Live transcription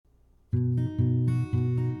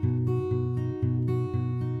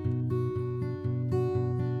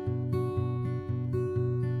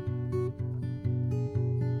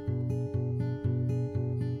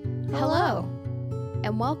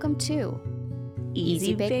welcome to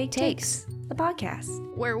Easy Bake Takes, the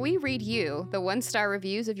podcast, where we read you the one-star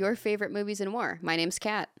reviews of your favorite movies and more. My name's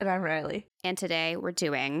Kat. And I'm Riley. And today we're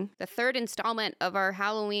doing the third installment of our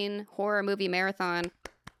Halloween horror movie marathon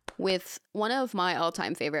with one of my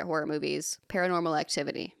all-time favorite horror movies, Paranormal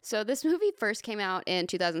Activity. So this movie first came out in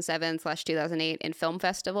 2007/2008 in film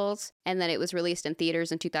festivals, and then it was released in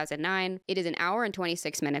theaters in 2009. It is an hour and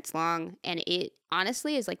 26 minutes long, and it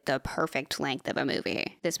honestly is like the perfect length of a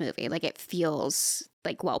movie, this movie. Like, it feels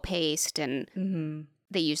like well-paced, and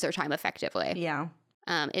they use their time effectively. Yeah.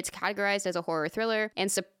 It's categorized as a horror thriller,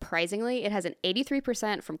 and surprisingly, it has an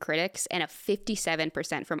 83% from critics and a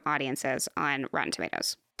 57% from audiences on Rotten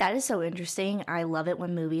Tomatoes. That is so interesting. I love it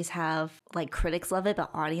when movies have, like, critics love it, but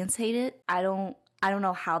audience hate it. I don't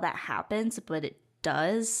know how that happens, but it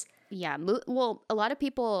does. Yeah, well, a lot of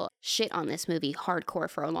people shit on this movie hardcore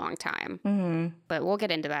for a long time, but we'll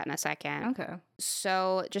get into that in a second. Okay.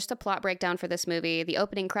 So just a plot breakdown for this movie. The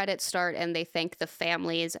opening credits start and they thank the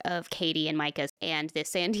families of Katie and Micah and the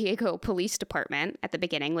San Diego Police Department at the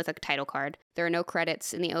beginning with a title card. There are no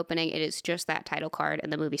credits in the opening. It is just that title card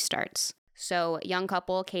and the movie starts. So, young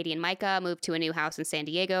couple, Katie and Micah, move to a new house in San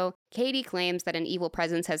Diego. Katie claims that an evil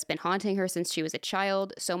presence has been haunting her since she was a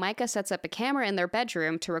child, so Micah sets up a camera in their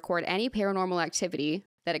bedroom to record any paranormal activity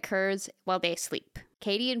that occurs while they sleep.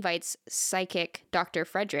 Katie invites psychic Dr.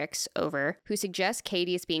 Fredericks over, who suggests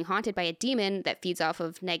Katie is being haunted by a demon that feeds off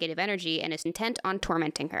of negative energy and is intent on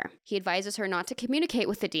tormenting her. He advises her not to communicate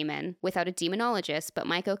with the demon without a demonologist, but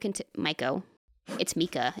It's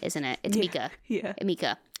Mika, isn't it? It's Mika. Yeah.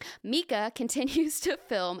 Mika continues to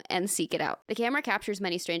film and seek it out. The camera captures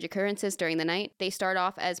many strange occurrences during the night. They start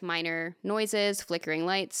off as minor noises, flickering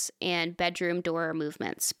lights, and bedroom door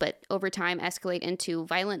movements, but over time escalate into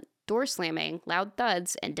violent door slamming, loud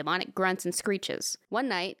thuds, and demonic grunts and screeches. One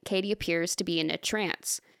night, Katie appears to be in a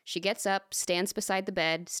trance. She gets up, stands beside the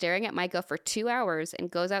bed, staring at Micah for 2 hours, and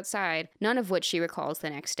goes outside, none of which she recalls the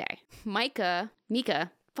next day. Mika,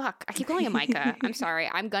 fuck, I keep calling him Micah. I'm sorry.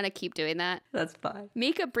 I'm gonna keep doing that. That's fine.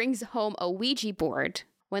 Mika brings home a Ouija board.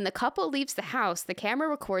 When the couple leaves the house, the camera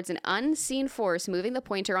records an unseen force moving the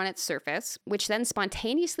pointer on its surface, which then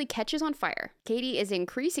spontaneously catches on fire. Katie is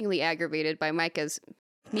increasingly aggravated by Mika's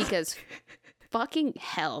fucking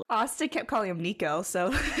hell. Austin kept calling him Nico,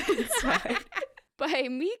 so it's fine. By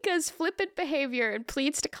Mika's flippant behavior and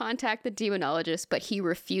pleads to contact the demonologist, but he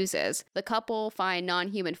refuses. The couple find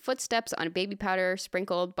non-human footsteps on baby powder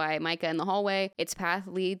sprinkled by Micah in the hallway. Its path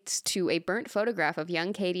leads to a burnt photograph of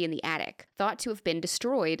young Katie in the attic, thought to have been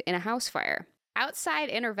destroyed in a house fire. Outside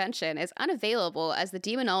intervention is unavailable as the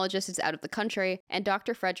demonologist is out of the country, and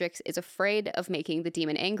Dr. Fredericks is afraid of making the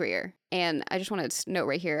demon angrier. And I just want to note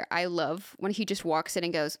right here, I love when he just walks in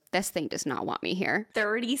and goes, "This thing does not want me here."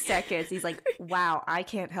 30 seconds. He's like, wow, I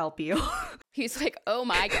can't help you. He's like, oh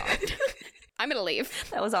my God. I'm gonna leave.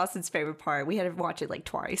 That was Austin's favorite part. We had to watch it like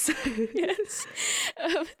twice. Yes.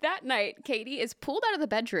 That night, Katie is pulled out of the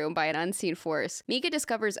bedroom by an unseen force. Mika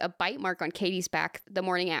discovers a bite mark on Katie's back the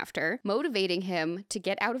morning after, motivating him to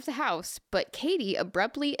get out of the house, but Katie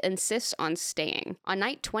abruptly insists on staying. On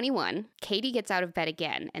night 21, Katie gets out of bed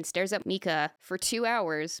again and stares at Mika for 2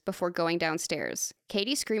 hours before going downstairs.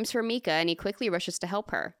 Katie screams for Mika and he quickly rushes to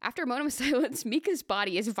help her. After a moment of silence, Mika's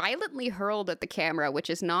body is violently hurled at the camera, which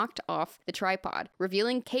is knocked off the tripod,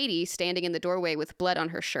 revealing Katie standing in the doorway with blood on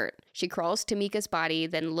her shirt. She crawls to Mika's body,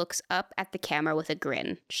 then looks up at the camera with a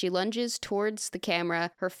grin. She lunges towards the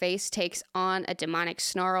camera, her face takes on a demonic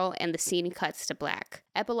snarl, and the scene cuts to black.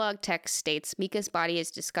 Epilogue text states Mika's body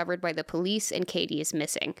is discovered by the police and Katie is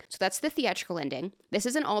missing. So that's the theatrical ending. This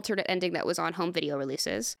is an alternate ending that was on home video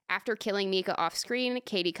releases. After killing Mika off screen,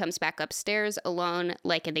 Katie comes back upstairs alone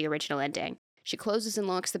like in the original ending. She closes and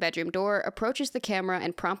locks the bedroom door, approaches the camera,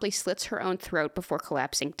 and promptly slits her own throat before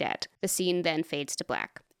collapsing dead. The scene then fades to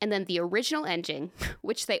black. And then the original ending,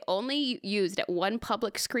 which they only used at one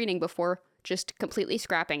public screening before just completely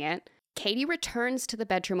scrapping it, Katie returns to the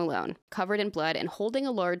bedroom alone, covered in blood and holding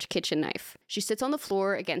a large kitchen knife. She sits on the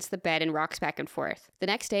floor against the bed and rocks back and forth. The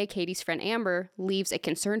next day, Katie's friend Amber leaves a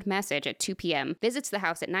concerned message at 2 p.m., visits the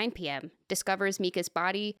house at 9 p.m., discovers Mika's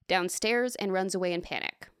body downstairs, and runs away in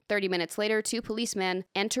panic. 30 minutes later, 2 policemen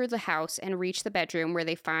enter the house and reach the bedroom where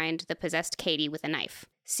they find the possessed Katie with a knife.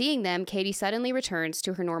 Seeing them, Katie suddenly returns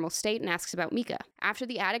to her normal state and asks about Mika. After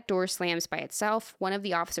the attic door slams by itself, one of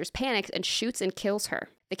the officers panics and shoots and kills her.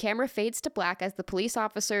 The camera fades to black as the police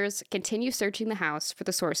officers continue searching the house for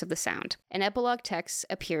the source of the sound. An epilogue text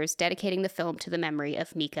appears dedicating the film to the memory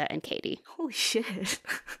of Mika and Katie. Holy shit.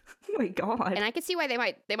 Oh my God. And I can see why they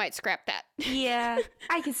might scrap that. Yeah,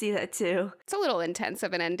 I can see that too. It's a little intense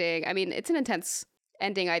of an ending. I mean, it's an intense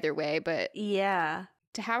ending either way, but Yeah.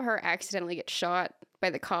 to have her accidentally get shot by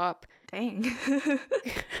the cop. Dang.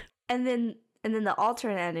 and then the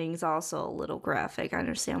alternate ending is also a little graphic. I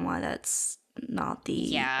understand why that's not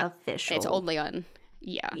the official. It's only on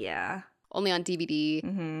only on DVD.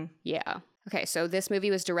 Mm-hmm. Yeah. Okay, so this movie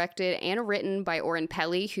was directed and written by Oren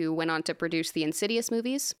Peli, who went on to produce the Insidious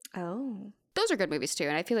movies. Oh. Those are good movies too,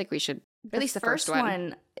 and I feel like we should, at least the first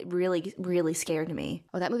one. Really, really scared me.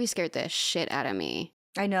 Oh, that movie scared the shit out of me.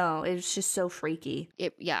 I know, it was just so freaky.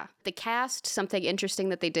 The cast, something interesting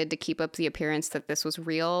that they did to keep up the appearance that this was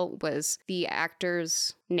real was the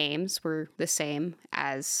actors' names were the same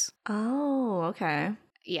as... Oh, okay.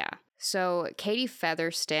 Yeah. So Katie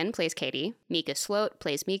Featherston plays Katie, Mika Sloat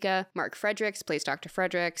plays Mika, Mark Fredericks plays Dr.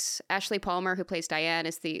 Fredericks, Ashley Palmer, who plays Diane,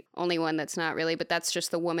 is the only one that's not really, but that's just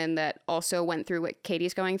the woman that also went through what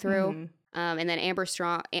Katie's going through. Mm-hmm. And then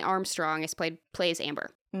Armstrong plays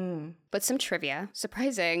Amber. Mm. But some trivia.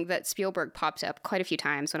 Surprising that Spielberg popped up quite a few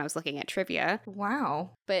times when I was looking at trivia.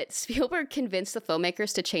 Wow. But Spielberg convinced the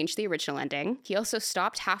filmmakers to change the original ending. He also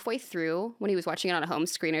stopped halfway through when he was watching it on a home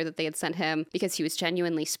screener that they had sent him because he was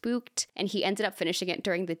genuinely spooked. And he ended up finishing it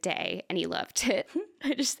during the day and he loved it.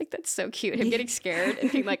 I just think that's so cute. Him getting scared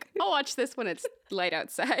and being like, I'll watch this when it's light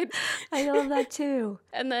outside. I love that too.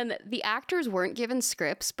 And then the actors weren't given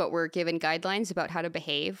scripts, but were given guidelines about how to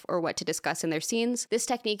behave or what to discuss in their scenes. This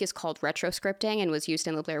technique is called retroscripting and was used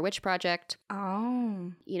in the Blair Witch Project.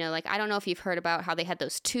 Oh. You know, like, I don't know if you've heard about how they had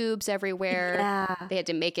those tubes everywhere. Yeah. They had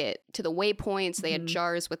to make it to the waypoints. They had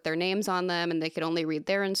jars with their names on them and they could only read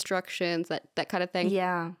their instructions, that kind of thing.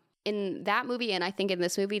 Yeah. In that movie, and I think in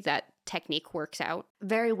this movie, that technique works out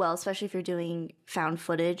very well, especially if you're doing found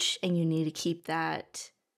footage and you need to keep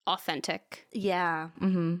that authentic. Yeah.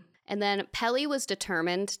 Mm-hmm. And then Peli was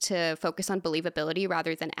determined to focus on believability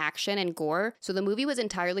rather than action and gore. So the movie was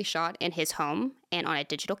entirely shot in his home and on a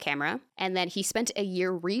digital camera. And then he spent a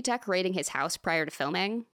year redecorating his house prior to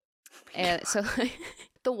filming. So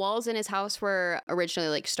the walls in his house were originally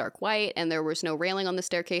like stark white and there was no railing on the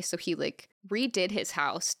staircase. So he like redid his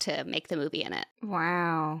house to make the movie in it.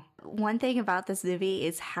 Wow. One thing about this movie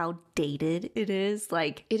is how dated it is.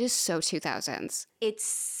 Like, it is so 2000s. It's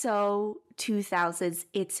so 2000s.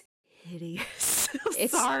 It's hideous.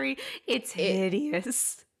 Sorry. It's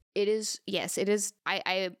hideous. It is. Yes, it is.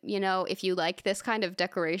 I you know, if you like this kind of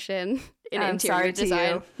decoration in interior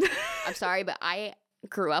design, I'm sorry, but I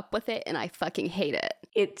grew up with it and I fucking hate it.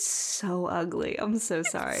 It's so ugly. I'm so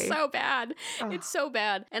sorry. It's so bad. Oh. It's so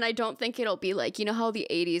bad. And I don't think it'll be like, you know how the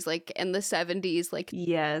 80s, like, and the 70s, like,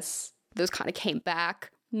 yes, those kind of came back.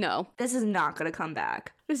 No. This is not going to come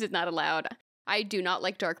back. This is not allowed. I do not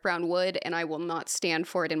like dark brown wood and I will not stand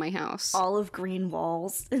for it in my house. Olive green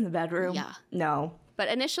walls in the bedroom. Yeah. No. But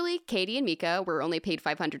initially, Katie and Mika were only paid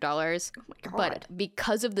 $500. Oh my God. But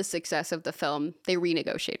because of the success of the film, they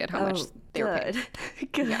renegotiated how much they were paid.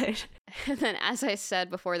 Good. Yeah. And then, as I said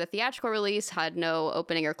before, the theatrical release had no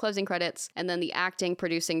opening or closing credits. And then the acting,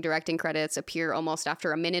 producing, directing credits appear almost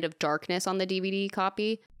after a minute of darkness on the DVD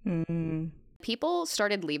copy. Mm-hmm. People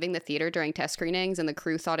started leaving the theater during test screenings, and the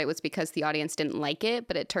crew thought it was because the audience didn't like it,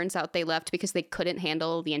 but it turns out they left because they couldn't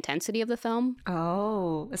handle the intensity of the film.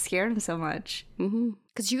 Oh, it scared them so much. Mm-hmm.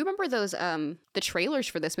 Because you remember those, the trailers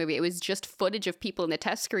for this movie, it was just footage of people in the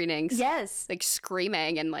test screenings. Yes. Like,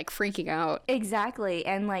 screaming and, like, freaking out. Exactly.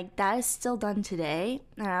 And, like, that is still done today.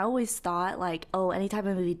 And I always thought, like, oh, any type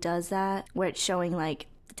of movie does that, where it's showing, like,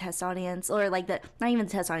 test audience, or like the not even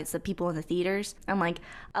the test audience, the people in the theaters. I'm like,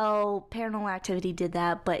 oh, Paranormal Activity did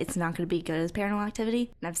that, but it's not going to be good as Paranormal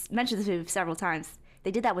Activity. And I've mentioned this movie several times. They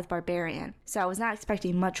did that with Barbarian, so I was not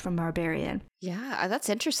expecting much from Barbarian. Yeah, that's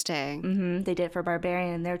interesting. Mm-hmm. They did it for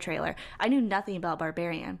Barbarian in their trailer. I knew nothing about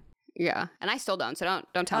Barbarian. Yeah, and I still don't, so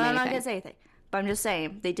don't tell me anything. I'm not going to say anything. But I'm just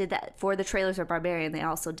saying, they did that for the trailers for Barbarian. They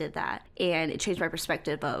also did that, and it changed my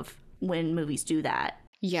perspective of when movies do that.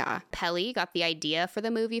 Yeah. Peli got the idea for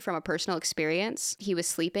the movie from a personal experience. He was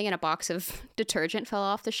sleeping and a box of detergent fell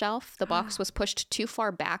off the shelf. The box was pushed too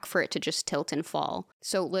far back for it to just tilt and fall.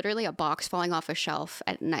 So literally a box falling off a shelf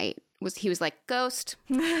at night. He was like, ghost,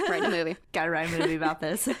 write a movie. Gotta write a movie about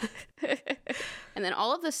this. And then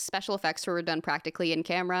all of the special effects were done practically in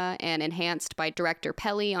camera and enhanced by director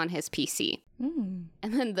Peli on his PC. Mm.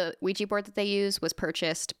 And then the Ouija board that they used was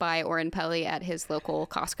purchased by Oren Peli at his local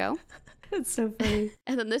Costco. It's so funny.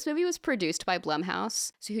 And then this movie was produced by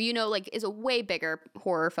Blumhouse, so who you know, like, is a way bigger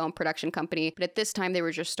horror film production company. But at this time, they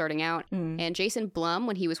were just starting out. And Jason Blum,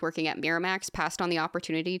 when he was working at Miramax, passed on the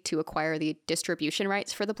opportunity to acquire the distribution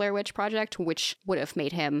rights for the Blair Witch Project, which would have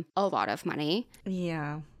made him a lot of money.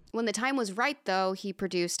 Yeah. When the time was right, though, he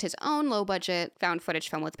produced his own low-budget found footage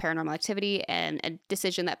film with Paranormal Activity, and a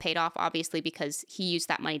decision that paid off, obviously, because he used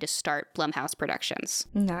that money to start Blumhouse Productions.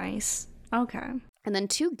 Nice. Okay. And then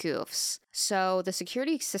 2 goofs. So the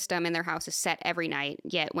security system in their house is set every night,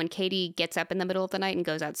 yet when Katie gets up in the middle of the night and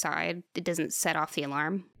goes outside, it doesn't set off the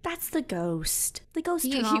alarm. That's the ghost. The ghost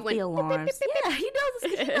He turn off went the alarms. beep, beep, beep, Yeah,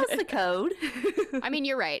 he knows the code. I mean,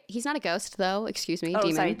 you're right. He's not a ghost, though. Excuse me. Oh,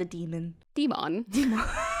 Demon. sorry, the demon. Demon. Demon.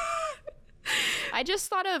 I just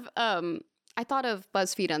thought of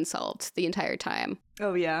BuzzFeed Unsolved the entire time.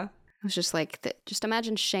 Oh, yeah. I was just like, just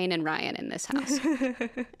imagine Shane and Ryan in this house.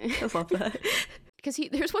 I love that. Because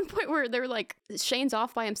there's one point where they're like, Shane's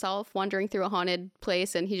off by himself wandering through a haunted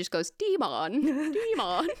place, and he just goes, Demon,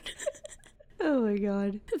 Demon. Oh my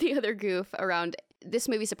god. The other goof around, this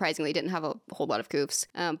movie surprisingly didn't have a whole lot of goofs,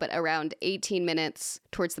 but around 18 minutes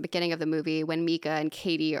towards the beginning of the movie, when Mika and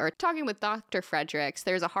Katie are talking with Dr. Fredericks,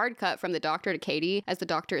 there's a hard cut from the doctor to Katie as the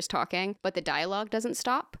doctor is talking, but the dialogue doesn't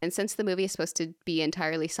stop. And since the movie is supposed to be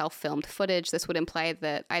entirely self-filmed footage, this would imply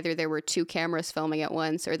that either there were 2 cameras filming at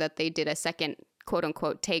once, or that they did a second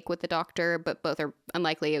quote-unquote take with the doctor, but both are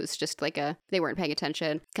unlikely. It was just like they weren't paying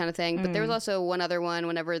attention kind of thing. But there was also one other one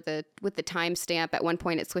whenever with the timestamp, at one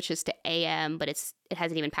point it switches to AM, but it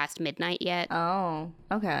hasn't even passed midnight yet. Oh,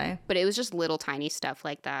 okay. But it was just little tiny stuff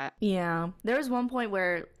like that. Yeah. There was one point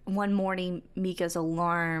where one morning Mika's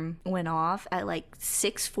alarm went off at like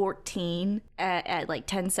 6:14 at like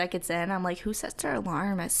 10 seconds in. I'm like, who sets their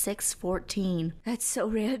alarm at 6:14? That's so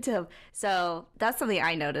random. So that's something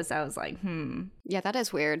I noticed. I was like, Yeah, that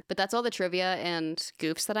is weird. But that's all the trivia and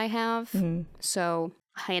goofs that I have. So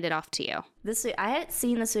I'll hand it off to you. I hadn't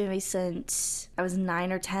seen this movie since I was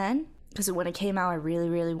 9 or 10. Because when it came out, I really,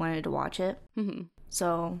 really wanted to watch it.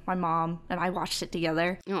 So my mom and I watched it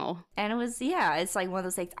together. Oh. And it was, it's like one of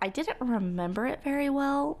those things. I didn't remember it very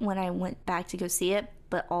well when I went back to go see it,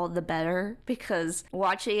 but all the better because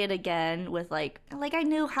watching it again with like I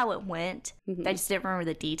knew how it went. I just didn't remember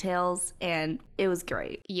the details, and it was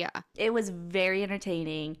great. Yeah. It was very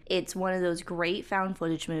entertaining. It's one of those great found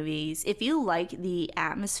footage movies. If you like the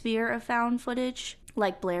atmosphere of found footage,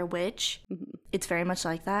 like Blair Witch, it's very much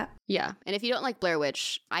like that. Yeah. And if you don't like Blair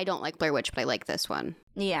Witch, I don't like Blair Witch, but I like this one.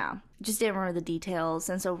 Yeah. Just didn't remember the details.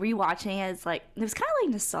 And so rewatching it, it's like, it was kind of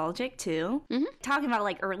like nostalgic too. Talking about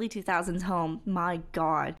like early 2000s home. My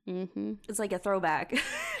God. It's like a throwback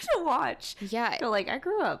to watch. Yeah. So like, I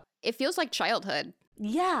grew up. It feels like childhood.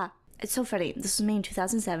 Yeah. It's so funny. This was made in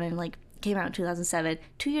 2007. Like, came out in 2007.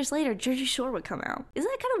 2 years later, Jersey Shore would come out. Isn't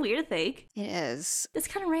that kind of weird to think? It is. It's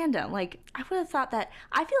kind of random. Like, I would have thought that.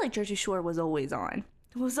 I feel like Jersey Shore was always on.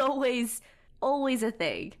 It was always a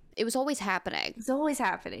thing. It was always happening. It's always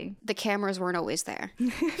happening. The cameras weren't always there.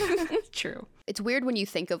 True. It's weird when you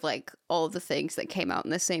think of like all of the things that came out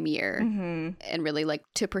in the same year and really like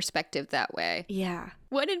to perspective that way. Yeah.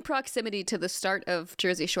 What in proximity to the start of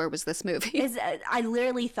Jersey Shore was this movie? I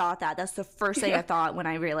literally thought that. That's the first thing I thought when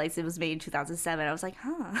I realized it was made in 2007. I was like,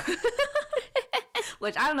 huh.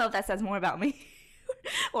 Which I don't know if that says more about me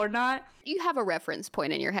or not. You have a reference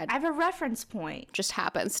point in your head. I have a reference point. Just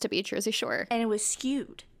happens to be Jersey Shore. And it was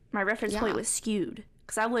skewed. My reference point was skewed.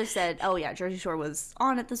 Because I would have said, oh yeah, Jersey Shore was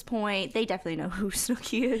on at this point. They definitely know who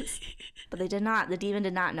Snooki is. But they did not. The demon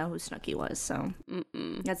did not know who Snooki was. So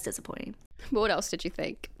that's disappointing. But what else did you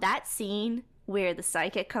think? That scene where the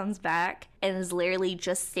psychic comes back and is literally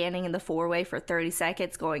just standing in the four-way for 30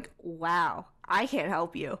 seconds going, wow, I can't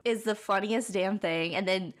help you, is the funniest damn thing. And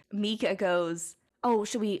then Mika goes, oh,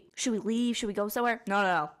 should we leave? Should we go somewhere?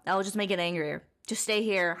 No. That'll just make it angrier. Just stay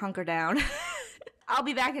here, hunker down. I'll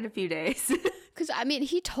be back in a few days. Because, I mean,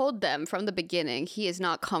 he told them from the beginning he is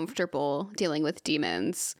not comfortable dealing with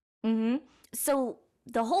demons. So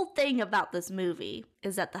the whole thing about this movie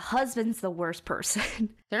is that the husband's the worst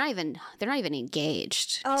person. They're not even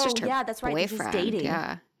engaged. Oh, it's just her that's right. They're just boyfriend. dating.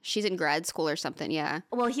 Yeah. She's in grad school or something, yeah.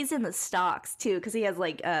 Well, he's in the stocks, too, because he has,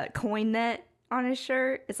 like, a CoinNet on his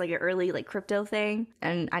shirt. It's like an early, like, crypto thing.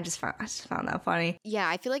 And I just found that funny. Yeah,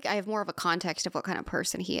 I feel like I have more of a context of what kind of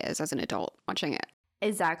person he is as an adult watching it.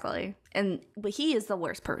 Exactly. But he is the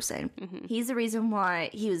worst person. He's the reason why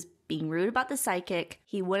he was being rude about the psychic.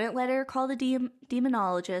 He wouldn't let her call the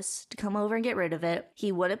demonologist to come over and get rid of it.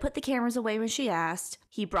 He wouldn't put the cameras away when she asked.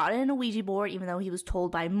 He brought in a Ouija board, even though he was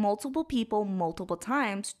told by multiple people multiple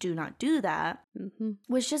times, do not do that.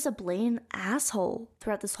 Was just a blatant asshole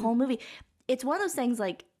throughout this whole movie. It's one of those things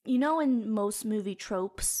like, you know, in most movie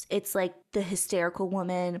tropes, it's like the hysterical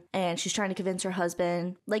woman and she's trying to convince her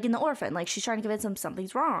husband, like in The Orphan, like she's trying to convince him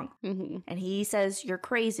something's wrong. And he says, you're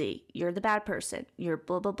crazy. You're the bad person. You're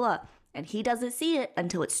blah, blah, blah. And he doesn't see it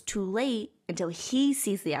until it's too late, until he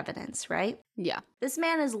sees the evidence, right? Yeah. This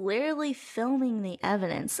man is literally filming the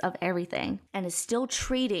evidence of everything and is still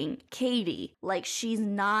treating Katie like she's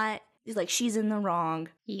not, like she's in the wrong.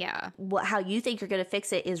 Yeah. How you think you're going to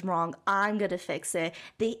fix it is wrong. I'm going to fix it.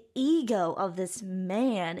 The ego of this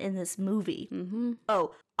man in this movie. Mm-hmm.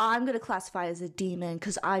 Oh, I'm going to classify as a demon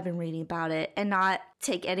because I've been reading about it and not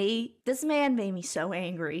take any. This man made me so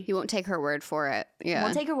angry. He won't take her word for it. Yeah.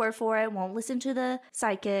 Won't take her word for it. Won't listen to the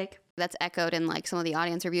psychic. That's echoed in like some of the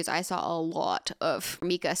audience reviews. I saw a lot of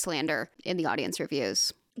Mika slander in the audience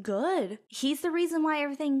reviews. Good. He's the reason why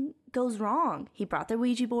everything goes wrong. He brought the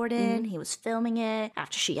Ouija board in. He was filming it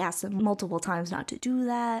after she asked him multiple times not to do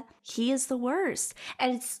that. He is the worst.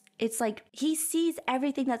 And it's like he sees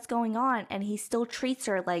everything that's going on and he still treats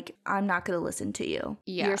her like, I'm not going to listen to you.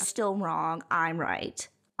 Yeah. You're still wrong. I'm right.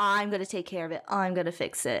 I'm going to take care of it. I'm going to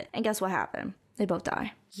fix it. And guess what happened? They both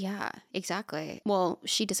die. Yeah, exactly. Well,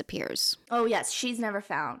 she disappears. Oh, yes. She's never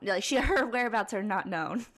found. Like, her whereabouts are not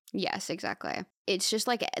known. Yes, exactly. It's just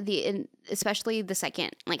like especially the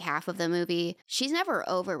second like half of the movie, she's never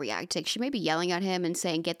overreacting. She may be yelling at him and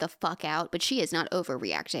saying, get the fuck out, but she is not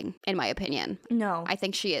overreacting, in my opinion. No. I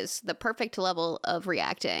think she is the perfect level of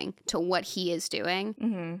reacting to what he is doing.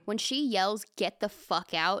 Mm-hmm. When she yells, get the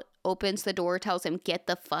fuck out, opens the door, tells him, get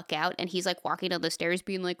the fuck out, and he's like walking down the stairs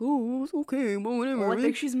being like, oh, it's okay, whatever. Oh, I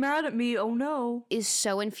think she's mad at me. Oh, no. Is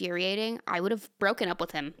so infuriating. I would have broken up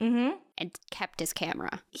with him. Mm-hmm. And kept his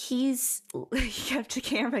camera. He kept the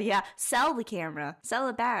camera, yeah. Sell the camera. Sell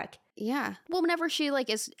it back. Yeah. Well, whenever she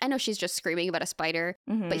I know she's just screaming about a spider,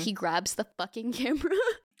 but he grabs the fucking camera.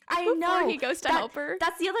 I before know. he goes to help her.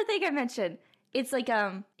 That's the other thing I mentioned. It's like,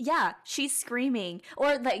 yeah, she's screaming.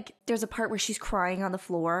 Or like, there's a part where she's crying on the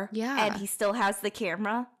floor. Yeah. And he still has the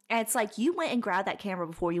camera. And it's like, you went and grabbed that camera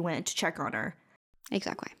before you went to check on her.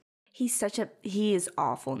 Exactly. He is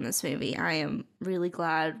awful in this movie. I am really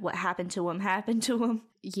glad what happened to him.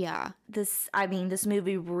 Yeah. This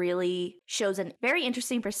movie really shows a very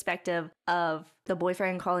interesting perspective of the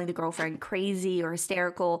boyfriend calling the girlfriend crazy or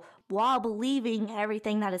hysterical while believing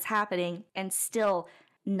everything that is happening and still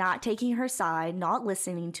not taking her side, not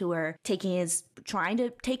listening to her, trying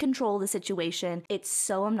to take control of the situation. It's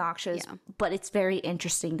so obnoxious, but it's very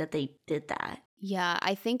interesting that they did that. Yeah,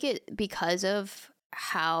 I think because of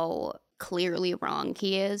how clearly wrong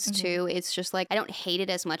he is too. It's just like I don't hate it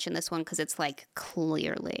as much in this one because it's like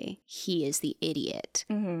clearly he is the idiot.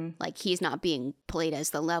 Like he's not being played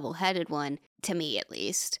as the level-headed one, to me at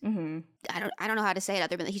least. I don't know how to say it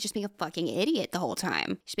other than that he's just being a fucking idiot the whole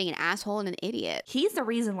time. He's being an asshole and an idiot. He's the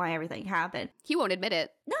reason why everything happened. He won't admit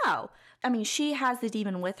it. No. I mean, she has the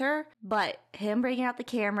demon with her, but him breaking out the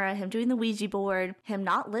camera, him doing the Ouija board, him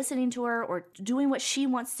not listening to her or doing what she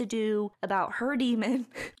wants to do about her demon,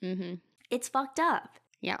 it's fucked up.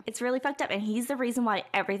 Yeah. It's really fucked up, and he's the reason why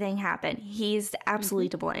everything happened. He's absolutely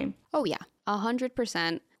to blame. Oh, yeah.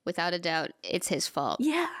 100%, without a doubt, it's his fault.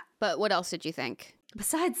 Yeah. But what else did you think?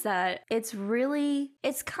 Besides that, it's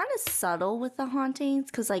kind of subtle with the hauntings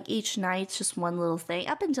because, like, each night's just one little thing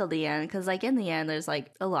up until the end because, like, in the end, there's,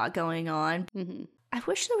 like, a lot going on. I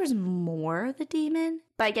wish there was more of the demon,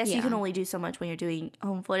 but I guess you can only do so much when you're doing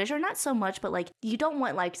home footage, or not so much, but, like, you don't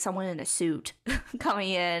want, like, someone in a suit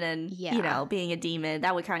coming in and, you know, being a demon.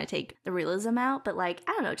 That would kind of take the realism out, but, like,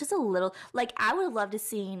 I don't know, just a little, like, I would have loved to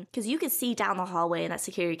see, because you could see down the hallway in that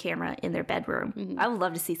security camera in their bedroom. I would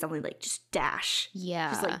love to see something, like, just dash.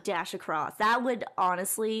 Yeah. Just, like, dash across. That would,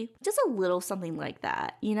 honestly, just a little something like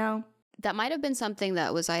that, you know? That might have been something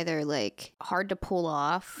that was either, like, hard to pull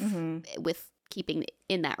off with keeping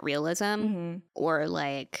in that realism or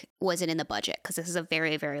like wasn't in the budget because this is a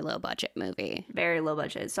very, very low budget movie. Very low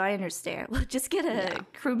budget. So I understand. Well, just get a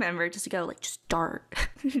crew member just to go like just dart.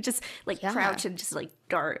 Just like crouch and just like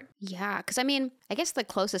dart. Yeah. Because I mean, I guess the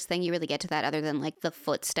closest thing you really get to that other than like the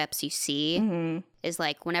footsteps you see is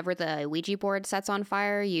like whenever the Ouija board sets on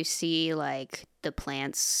fire, you see like the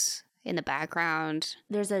plants in the background.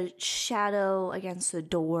 There's a shadow against the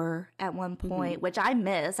door at one point, which I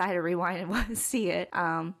missed. I had to rewind and see it.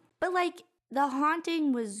 But like the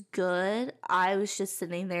haunting was good. I was just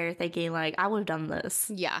sitting there thinking like I would have done this.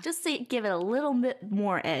 Yeah. Just to give it a little bit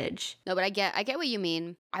more edge. No, but I get what you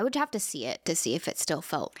mean. I would have to see it to see if it still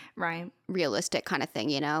felt realistic kind of thing,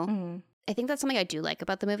 you know? I think that's something I do like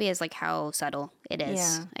about the movie is like how subtle it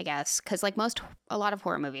is, I guess. Because like a lot of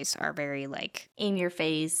horror movies are very like in your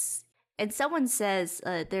face. And someone says,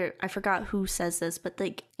 I forgot who says this, but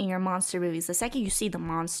like in your monster movies, the second you see the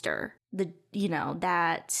monster,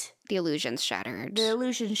 that The illusion's shattered. the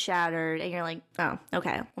illusion shattered, and you're like, oh,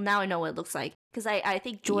 okay, well, now I know what it looks like. Because I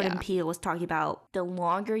think Jordan Peele was talking about the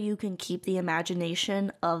longer you can keep the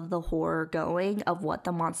imagination of the horror going, of what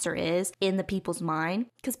the monster is in the people's mind,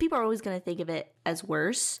 because people are always going to think of it as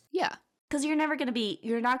worse. Yeah. Because you're not going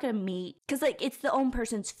to meet, because like it's the own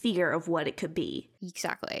person's fear of what it could be.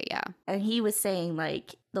 Exactly, yeah. And he was saying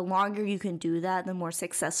like the longer you can do that, the more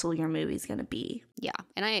successful your movie's going to be. Yeah.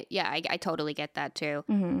 And I totally get that too.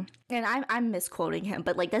 Mm-hmm. And I'm misquoting him,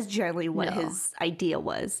 but like that's generally what his idea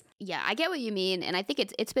was. Yeah, I get what you mean. And I think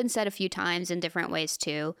it's been said a few times in different ways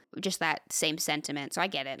too. Just that same sentiment. So I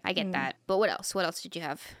get it. I get that. But what else? What else did you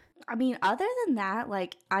have? I mean, other than that,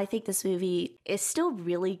 like, I think this movie is still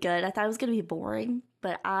really good. I thought it was going to be boring,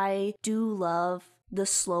 but I do love the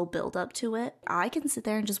slow build up to it. I can sit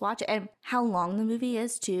there and just watch it. And how long the movie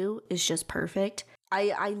is, too, is just perfect.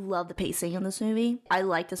 I love the pacing in this movie. I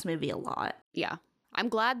like this movie a lot. Yeah. I'm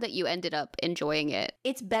glad that you ended up enjoying it.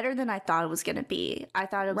 It's better than I thought it was going to be. I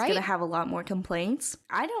thought it was going to have a lot more complaints.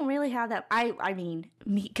 I don't really have that. I mean,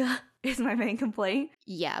 Mika is my main complaint.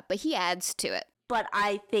 Yeah, but he adds to it. But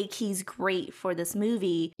I think he's great for this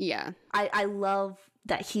movie. Yeah. I love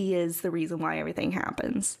that he is the reason why everything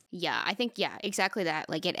happens. Yeah, I think, exactly that.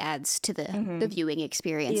 Like, it adds to the viewing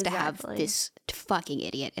experience to have this fucking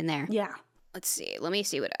idiot in there. Yeah. Let's see. Let me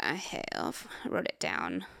see what I have. I wrote it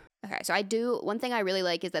down. Okay, so one thing I really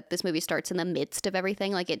like is that this movie starts in the midst of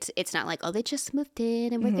everything. Like, it's not like, oh, they just moved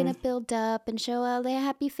in and we're going to build up and show all their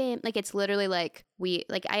happy fame. Like, it's literally like,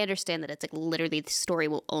 I understand that it's like literally the story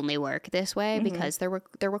will only work this way because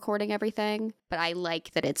they're recording everything. But I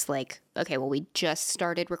like that it's like, okay, well, we just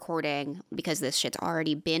started recording because this shit's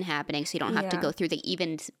already been happening. So you don't have to go through the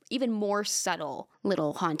even more subtle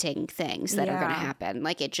little haunting things that are going to happen.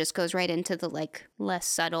 Like, it just goes right into the like less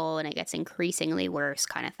subtle and it gets increasingly worse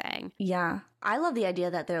kind of thing. Yeah. I love the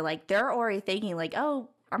idea that they're already thinking like, oh,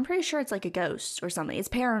 I'm pretty sure it's like a ghost or something. It's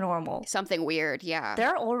paranormal. Something weird, yeah.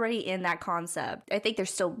 They're already in that concept. I think they're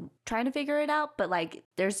still trying to figure it out, but like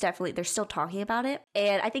they're still talking about it.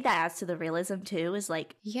 And I think that adds to the realism too, is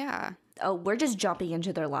like, yeah. Oh, we're just jumping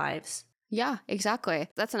into their lives. Yeah, exactly.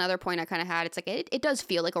 That's another point I kind of had. It's like, it does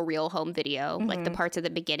feel like a real home video. Like the parts at the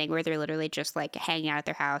beginning where they're literally just like hanging out at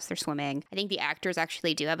their house, they're swimming. I think the actors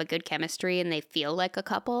actually do have a good chemistry and they feel like a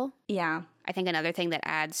couple. Yeah. I think another thing that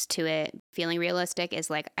adds to it feeling realistic is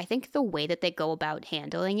like, I think the way that they go about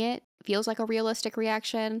handling it feels like a realistic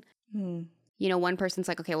reaction. You know, one person's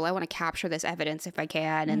like, okay, well, I want to capture this evidence if I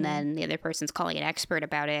can. And then the other person's calling an expert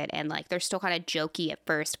about it. And like, they're still kind of jokey at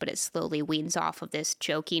first, but it slowly weans off of this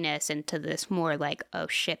jokiness into this more like, oh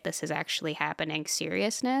shit, this is actually happening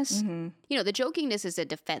seriousness. You know, the jokiness is a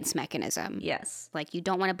defense mechanism. Yes. Like, you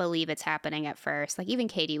don't want to believe it's happening at first. Like, even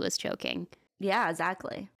Katie was joking. Yeah,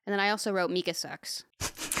 exactly. And then I also wrote Mika sucks.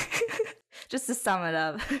 Just to sum it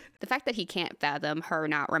up. The fact that he can't fathom her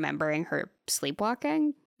not remembering her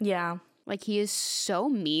sleepwalking. Yeah. Like, he is so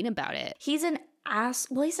mean about it. He's an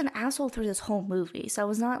asshole through this whole movie. So I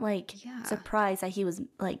was not like surprised that he was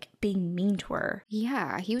like being mean to her.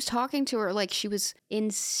 Yeah, he was talking to her like she was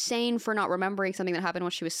insane for not remembering something that happened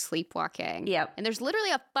when she was sleepwalking. Yep. And there's literally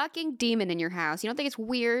a fucking demon in your house. You don't think it's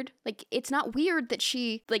weird? Like, it's not weird that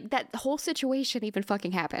that whole situation even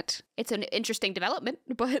fucking happened. It's an interesting development,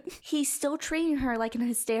 but he's still treating her like an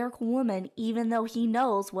hysterical woman, even though he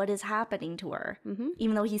knows what is happening to her.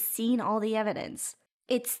 Even though he's seen all the evidence.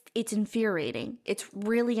 It's infuriating. It's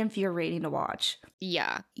really infuriating to watch.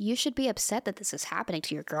 Yeah. You should be upset that this is happening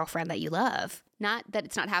to your girlfriend that you love. Not that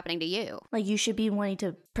it's not happening to you. Like, you should be wanting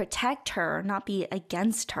to protect her, not be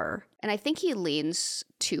against her. And I think he leans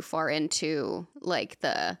too far into like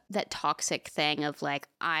that toxic thing of like,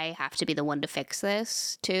 I have to be the one to fix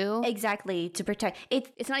this too. Exactly, to protect.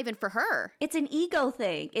 It's not even for her. It's an ego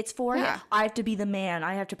thing. It's for him. I have to be the man.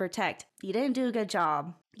 I have to protect. You didn't do a good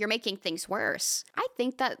job. You're making things worse. I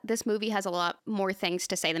think that this movie has a lot more things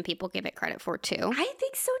to say than people give it credit for too. I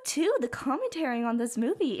think so too. The commentary on this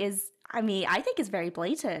movie is, I think it's very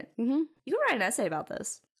blatant. You can write an essay about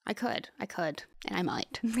this. I could, and I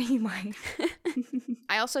might. You might.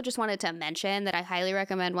 I also just wanted to mention that I highly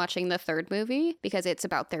recommend watching the third movie because it's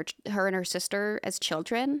about her and her sister as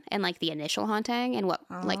children and like the initial haunting and what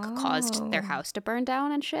like caused their house to burn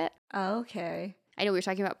down and shit. Okay. I know we were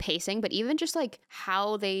talking about pacing, but even just like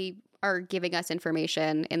how they are giving us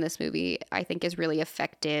information in this movie, I think is really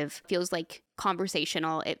effective. Feels like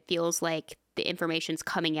conversational. It feels like the information's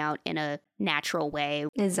coming out in a natural way.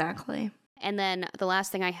 Exactly. And then the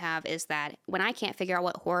last thing I have is that when I can't figure out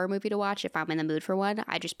what horror movie to watch, if I'm in the mood for one,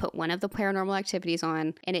 I just put one of the Paranormal Activities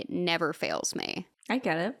on and it never fails me. I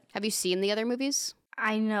get it. Have you seen the other movies?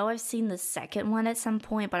 I know I've seen the second one at some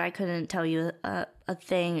point, but I couldn't tell you a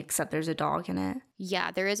thing except there's a dog in it. Yeah,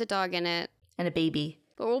 there is a dog in it. And a baby.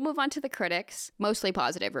 But we'll move on to the critics, mostly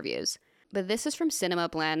positive reviews. But this is from Cinema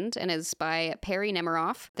Blend and is by Perry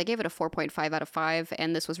Nemiroff. They gave it a 4.5 out of 5,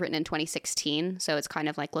 and this was written in 2016, so it's kind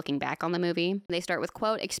of like looking back on the movie. They start with,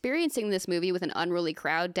 quote, experiencing this movie with an unruly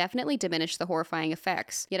crowd definitely diminished the horrifying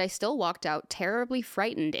effects, yet I still walked out terribly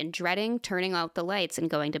frightened and dreading turning out the lights and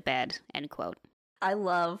going to bed, end quote. I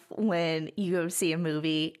love when you go see a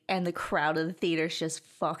movie and the crowd of the theater is just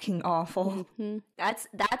fucking awful. Mm-hmm. That's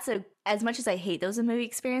as much as I hate those movie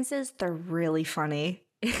experiences, they're really funny.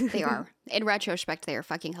 They are. In retrospect, they are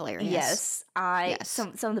fucking hilarious. Yes.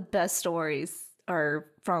 Some of the best stories are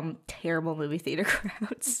from terrible movie theater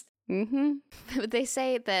crowds. Mm-hmm. They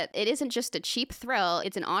say that it isn't just a cheap thrill,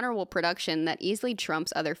 it's an honorable production that easily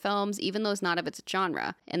trumps other films, even though it's not of its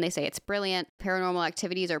genre. And they say it's brilliant, paranormal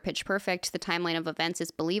activities are pitch perfect, the timeline of events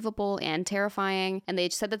is believable and terrifying, and they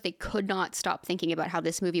said that they could not stop thinking about how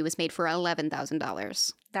this movie was made for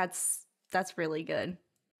 $11,000. That's really good.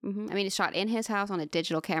 Mm-hmm. I mean, it's shot in his house on a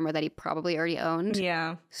digital camera that he probably already owned.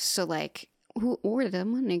 Yeah. So, like, where did the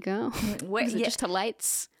money go? Was it just to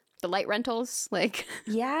lights? The light rentals? Like...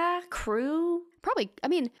 Yeah, crew? Probably. I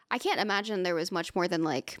mean, I can't imagine there was much more than,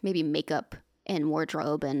 like, maybe makeup and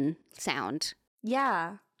wardrobe and sound.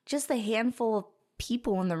 Yeah. Just a handful of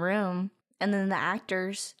people in the room. And then the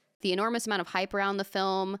actors. The enormous amount of hype around the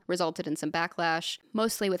film resulted in some backlash,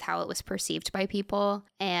 mostly with how it was perceived by people.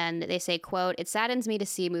 And they say, quote, it saddens me to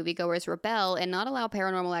see moviegoers rebel and not allow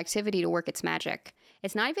Paranormal Activity to work its magic.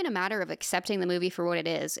 It's not even a matter of accepting the movie for what it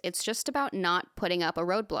is. It's just about not putting up a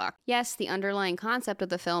roadblock. Yes, the underlying concept of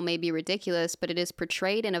the film may be ridiculous, but it is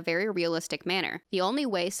portrayed in a very realistic manner. The only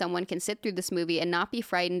way someone can sit through this movie and not be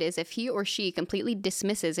frightened is if he or she completely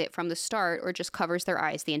dismisses it from the start or just covers their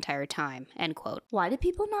eyes the entire time, end quote. Why did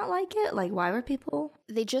people not like it? Like, why were people?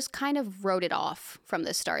 They just kind of wrote it off from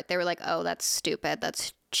the start. They were like, oh, that's stupid.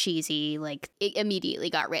 That's cheesy. Like, it immediately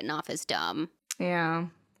got written off as dumb. Yeah.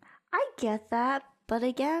 I get that. But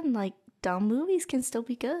again, like, dumb movies can still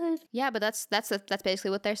be good. Yeah, but that's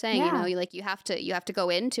basically what they're saying. Yeah. You know, you have to go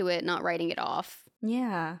into it not writing it off.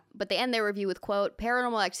 Yeah. But they end their review with, quote,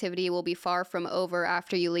 paranormal activity will be far from over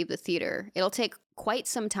after you leave the theater. It'll take quite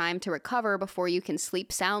some time to recover before you can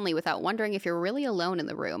sleep soundly without wondering if you're really alone in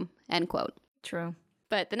the room, end quote. True.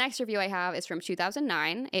 But the next review I have is from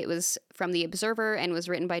 2009. It was from The Observer and was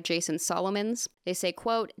written by Jason Solomons. They say,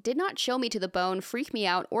 quote, did not chill me to the bone, freak me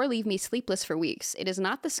out, or leave me sleepless for weeks. It is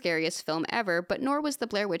not the scariest film ever, but nor was The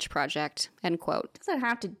Blair Witch Project, end quote. Doesn't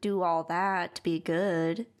have to do all that to be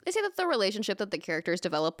good. They say that the relationship that the characters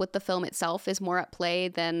develop with the film itself is more at play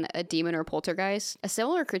than a demon or poltergeist. A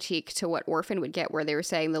similar critique to what Orphan would get, where they were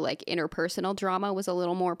saying the, like, interpersonal drama was a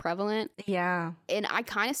little more prevalent. Yeah. And I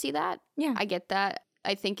kind of see that. Yeah. I get that.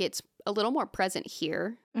 I think it's a little more present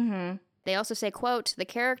here. Mm-hmm. They also say, quote, the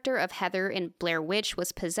character of Heather in Blair Witch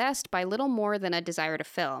was possessed by little more than a desire to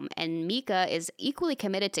film, and Mika is equally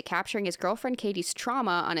committed to capturing his girlfriend Katie's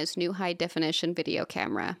trauma on his new high-definition video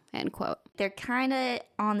camera, end quote. They're kind of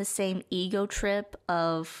on the same ego trip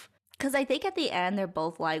of... Because I think at the end, they're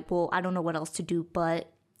both like, well, I don't know what else to do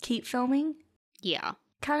but keep filming. Yeah.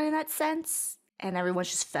 Kind of in that sense. And everyone's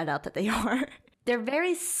just fed up that they are. They're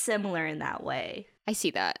very similar in that way. I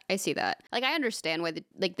see that. Like, I understand why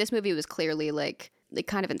this movie was clearly like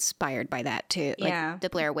kind of inspired by that too. Like, yeah. The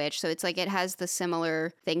Blair Witch. So it's like it has the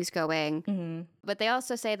similar things going. Mm-hmm. But they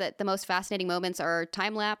also say that the most fascinating moments are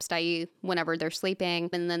time-lapsed, i.e. whenever they're sleeping.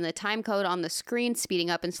 And then the time code on the screen speeding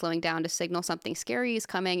up and slowing down to signal something scary is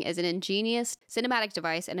coming is an ingenious cinematic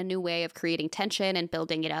device and a new way of creating tension and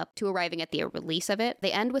building it up to arriving at the release of it.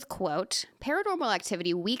 They end with, quote, paranormal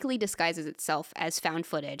activity weakly disguises itself as found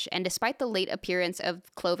footage. And despite the late appearance of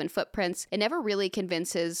cloven footprints, it never really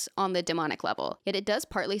convinces on the demonic level. Yet it does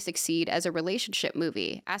partly succeed as a relationship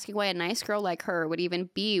movie, asking why a nice girl like her would even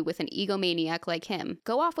be with an egomaniac like him.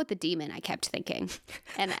 Go off with the demon, I kept thinking.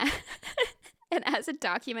 And as a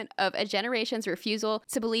document of a generation's refusal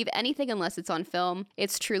to believe anything unless it's on film,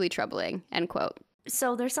 it's truly troubling, end quote.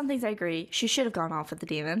 So there's some things I agree. She should have gone off with the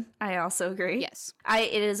demon. I also agree. Yes.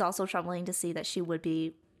 It is also troubling to see that she would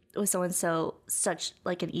be with someone such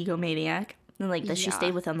like an egomaniac. And like that she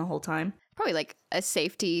stayed with him the whole time. Probably like a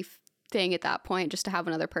safety thing at that point, just to have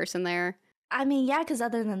another person there. I mean, yeah, because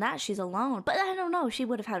other than that, she's alone. But I don't know. She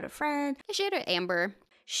would have had a friend. She had an Amber.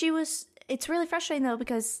 It's really frustrating, though,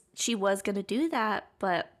 because she was going to do that,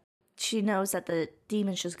 but she knows that the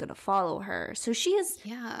demon's just going to follow her. So she is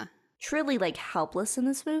truly, like, helpless in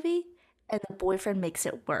this movie, and the boyfriend makes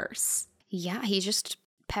it worse. Yeah, he's just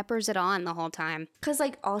peppers it on the whole time. Because,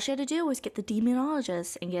 like, all she had to do was get the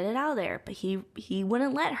demonologist and get it out of there. But he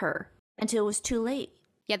wouldn't let her until it was too late.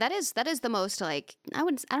 Yeah, that is the most, like, I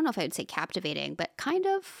don't know if I would say captivating, but kind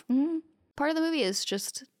of part of the movie is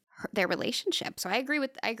just their relationship. So I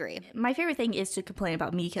agree. My favorite thing is to complain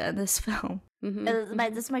about Mika in this film. This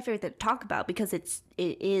is my favorite thing to talk about because it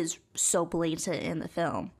is so blatant in the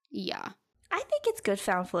film. Yeah. I think it's good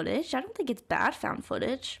found footage. I don't think it's bad found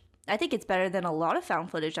footage. I think it's better than a lot of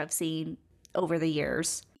found footage I've seen over the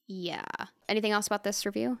years. Yeah. Anything else about this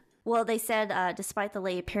review? Well, they said, despite the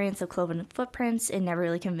late appearance of cloven footprints, it never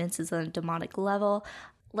really convinces on a demonic level.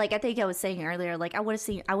 Like I think I was saying earlier, like I would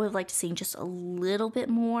have liked to see just a little bit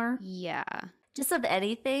more. Yeah. Just of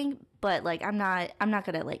anything, but like I'm not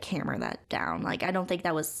gonna like hammer that down. Like I don't think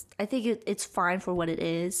that was. I think it's fine for what it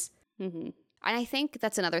is. Mm-hmm. And I think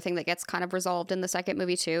that's another thing that gets kind of resolved in the second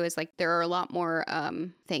movie too, is like there are a lot more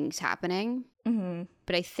things happening. Mm-hmm.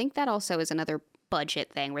 But I think that also is another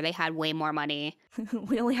budget thing where they had way more money.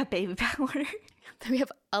 We only have baby powder. We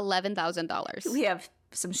have $11,000. We have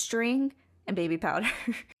some string and baby powder.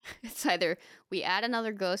 It's either we add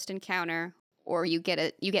another ghost encounter or you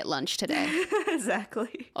get lunch today.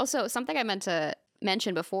 Exactly. Also, something I meant to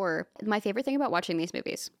mention before, my favorite thing about watching these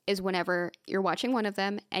movies is whenever you're watching one of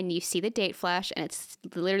them and you see the date flash and it's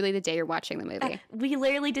literally the day you're watching the movie. We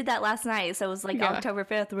literally did that last night. So it was like October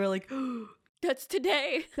 5th. We were like, that's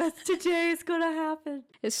today. That's today. It's going to happen.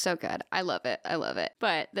 It's so good. I love it.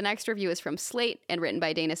 But the next review is from Slate and written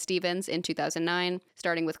by Dana Stevens in 2009,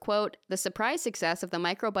 starting with, quote, "The surprise success of the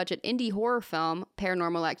micro-budget indie horror film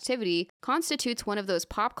Paranormal Activity constitutes one of those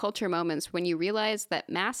pop culture moments when you realize that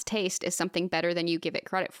mass taste is something better than you give it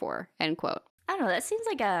credit for," end quote. I don't know. That seems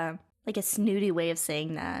like a snooty way of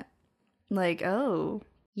saying that. Like, oh.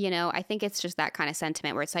 You know, I think it's just that kind of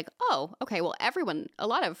sentiment where it's like, oh, okay, well, a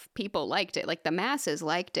lot of people liked it. Like the masses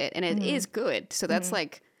liked it and it is good. So that's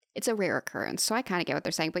like, it's a rare occurrence. So I kind of get what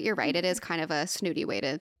they're saying, but you're right. It is kind of a snooty way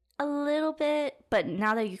to. A little bit, but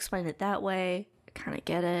now that you explain it that way, I kind of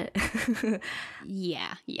get it.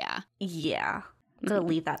 Yeah. I'm going to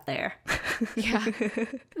leave that there. Yeah.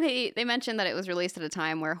 They mentioned that it was released at a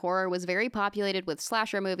time where horror was very populated with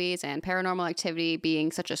slasher movies, and Paranormal Activity,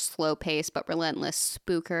 being such a slow-paced but relentless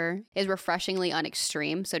spooker, is refreshingly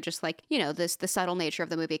unextreme. So just like, you know, the subtle nature of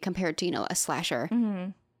the movie compared to, you know, a slasher.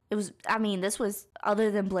 Mm-hmm. It was, I mean, this was,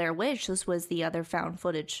 other than Blair Witch, this was the other found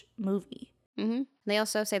footage movie. Mm-hmm. They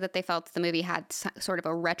also say that they felt that the movie had sort of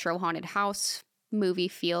a retro haunted house movie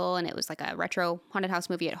feel, and it was like a retro haunted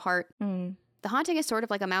house movie at heart. Mm. The haunting is sort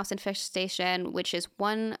of like a mouse infestation, which is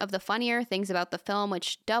one of the funnier things about the film,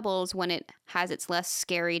 which doubles when it has its less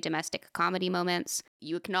scary domestic comedy moments.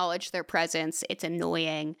 You acknowledge their presence, it's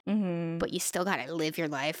annoying, but you still gotta live your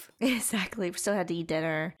life. Exactly. We still had to eat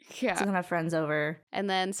dinner. Yeah. Still gonna have friends over. And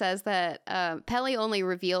then says that Pelly only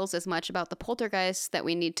reveals as much about the poltergeist that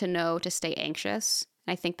we need to know to stay anxious.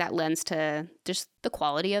 I think that lends to just the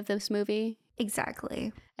quality of this movie.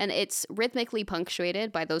 Exactly. And it's rhythmically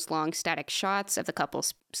punctuated by those long static shots of the couple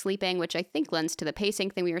sleeping, which I think lends to the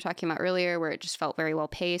pacing thing we were talking about earlier, where it just felt very well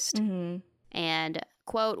paced. Mm-hmm. And,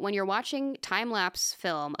 quote, "When you're watching time-lapse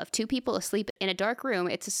film of two people asleep in a dark room,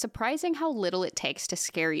 it's surprising how little it takes to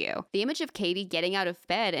scare you. The image of Katie getting out of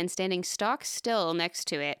bed and standing stock still next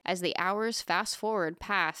to it as the hours fast forward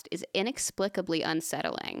past is inexplicably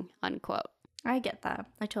unsettling," unquote. I get that.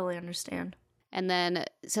 I totally understand. And then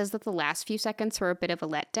it says that the last few seconds were a bit of a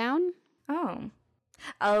letdown.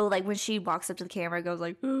 Oh, like when she walks up to the camera, goes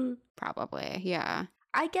like, probably, yeah.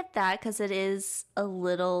 I get that because it is a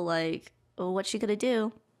little like, oh, what's she gonna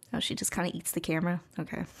do? Oh, she just kind of eats the camera.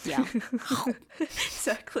 Okay. Yeah.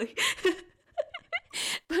 Exactly.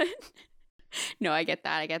 But no, I get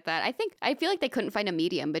that. I feel like they couldn't find a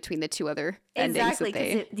medium between the two other endings. Exactly,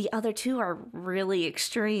 because the other two are really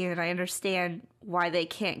extreme, and I understand why they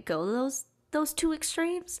can't go those two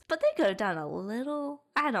extremes, but they could have done a little.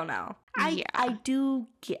 I don't know. I do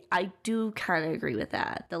kind of agree with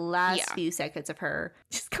that. The last few seconds of her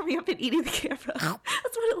just coming up and eating the camera.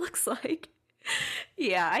 That's what it looks like.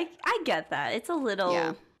 Yeah, I get that. It's a little.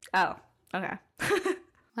 Yeah. Oh, okay.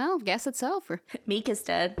 Well, guess it's over. Mika's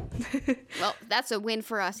dead. Well, that's a win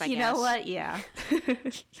for us, I guess. You know what? Yeah.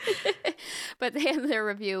 But they end their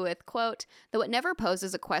review with, quote, "Though it never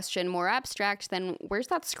poses a question more abstract than where's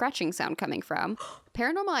that scratching sound coming from,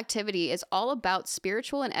 Paranormal Activity is all about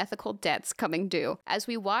spiritual and ethical debts coming due. As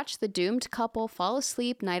we watch the doomed couple fall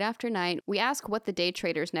asleep night after night, we ask what the day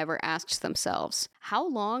traders never asked themselves. How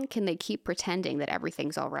long can they keep pretending that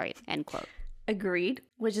everything's all right?" End quote. Agreed,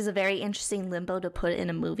 which is a very interesting limbo to put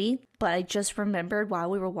in a movie. But I just remembered while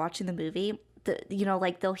we were watching the movie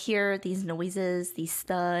like they'll hear these noises, these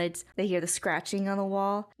thuds. They hear the scratching on the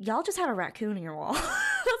wall. Y'all just had a raccoon in your wall.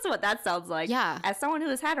 That's what that sounds like. Yeah. As someone who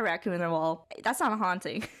has had a raccoon in their wall, that's not a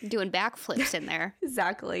haunting. Doing backflips in there.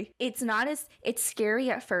 Exactly. It's scary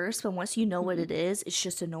at first, but once you know what it is, it's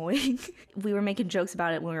just annoying. We were making jokes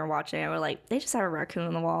about it when we were watching it. We're like, they just have a raccoon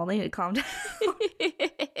on the wall. They need to calm down.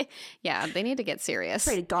 Yeah, they need to get serious.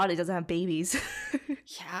 Pray to God it doesn't have babies.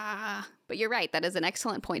 Yeah. But you're right. That is an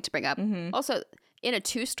excellent point to bring up. Also, in a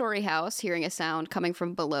 2-story house, hearing a sound coming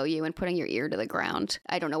from below you and putting your ear to the ground.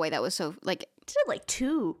 I don't know why that was so, like... I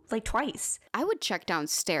did twice. I would check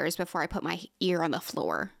downstairs before I put my ear on the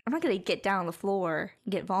floor. I'm not going to get down on the floor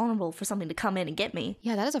and get vulnerable for something to come in and get me.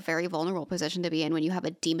 Yeah, that is a very vulnerable position to be in when you have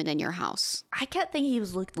a demon in your house. I kept thinking he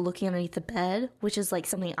was looking underneath the bed, which is like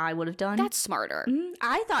something I would have done. That's smarter.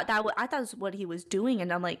 I thought that was what he was doing,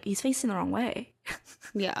 and I'm like, he's facing the wrong way.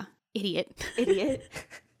 Yeah. Idiot.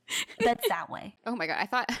 That's that way. Oh my god!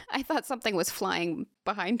 I thought something was flying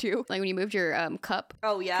behind you, like when you moved your cup.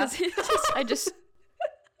 Oh yeah.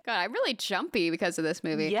 God, I'm really jumpy because of this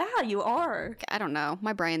movie. Yeah, you are. I don't know.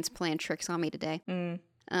 My brain's playing tricks on me today. But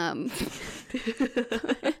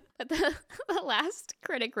the last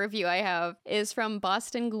critic review I have is from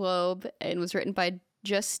Boston Globe and was written by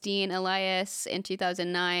Justine Elias in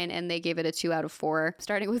 2009, and they gave it a 2 out of 4,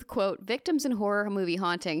 starting with, quote, victims in horror movie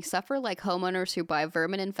haunting suffer like homeowners who buy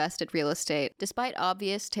vermin-infested real estate. Despite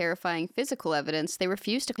obvious, terrifying physical evidence, they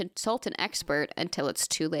refuse to consult an expert until it's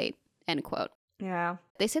too late, end quote. Yeah.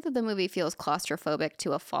 They say that the movie feels claustrophobic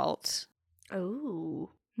to a fault. Oh.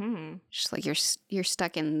 Just like you're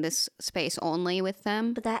stuck in this space only with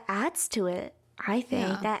them. But that adds to it. I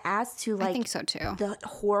think that adds to, like, I think so too. The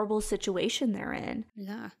horrible situation they're in.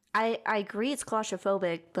 Yeah. I agree it's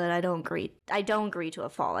claustrophobic, but I don't agree to a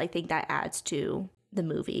fault. I think that adds to the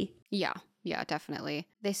movie. Yeah. Yeah, definitely.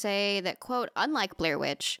 They say that, quote, unlike Blair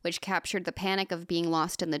Witch, which captured the panic of being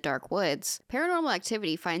lost in the dark woods, Paranormal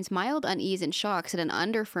Activity finds mild unease and shocks in an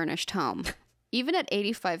underfurnished home. Even at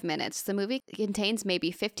 85 minutes, the movie contains maybe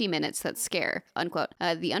 50 minutes that scare, unquote.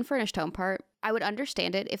 The unfurnished home part, I would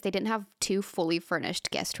understand it if they didn't have 2 fully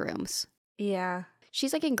furnished guest rooms. Yeah.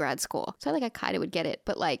 She's like in grad school, so I kind of would get it,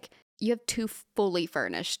 but like, you have 2 fully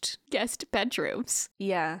furnished guest bedrooms.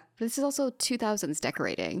 Yeah. This is also 2000s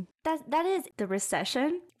decorating. That is, the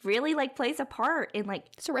recession really, like, plays a part in, like...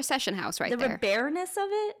 It's a recession house right there. there. The bareness of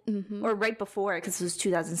it, or right before it, because it was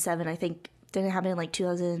 2007, I think. Didn't it happen in, like,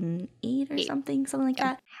 2008 or something like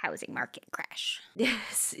that? Housing market crash.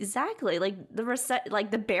 Yes, exactly. Like,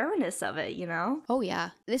 the bareness of it, you know? Oh, yeah.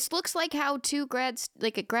 This looks like how a grad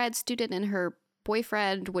student and her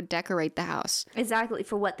boyfriend would decorate the house. Exactly,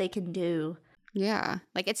 for what they can do. Yeah.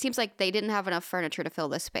 Like, it seems like they didn't have enough furniture to fill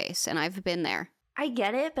this space, and I've been there. I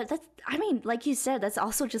get it, but like you said, that's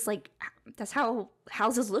also just, like, that's how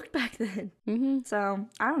houses looked back then. So,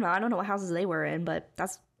 I don't know what houses they were in, but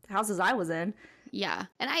that's houses I was in. Yeah.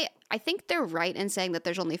 And I think they're right in saying that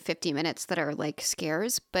there's only 50 minutes that are, like,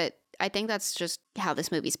 scares, but I think that's just how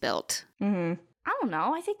this movie's built. I don't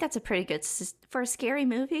know. I think that's a pretty good, for a scary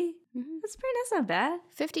movie. That's not bad.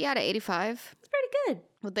 50 out of 85. It's pretty good.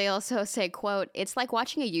 Well, they also say, quote, it's like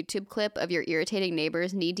watching a YouTube clip of your irritating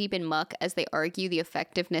neighbors knee-deep in muck as they argue the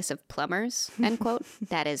effectiveness of plumbers, end quote.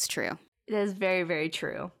 That is true. It is very, very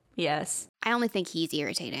true. Yes. I only think he's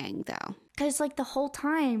irritating, though. Because, like, the whole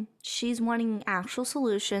time, she's wanting actual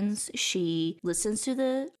solutions. She listens to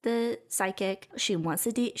the psychic. She wants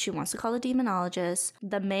to call the demonologist.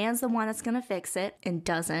 The man's the one that's going to fix it and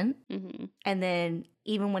doesn't. And then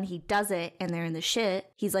even when he does it and they're in the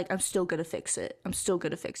shit, he's like, I'm still going to fix it.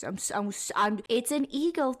 It's an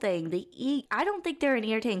ego thing. I don't think they're an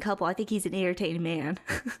irritating couple. I think he's an irritating man.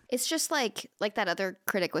 It's just like that other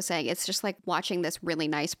critic was saying, it's just like watching this really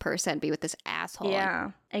nice person be with this asshole.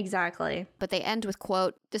 Yeah, exactly. But they end with,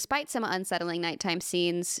 quote, despite some unsettling nighttime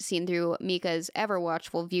scenes seen through Mika's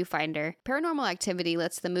ever-watchful viewfinder, Paranormal Activity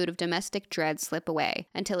lets the mood of domestic dread slip away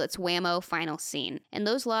until its whammo final scene. In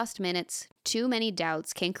those lost minutes, too many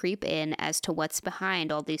doubts can creep in as to what's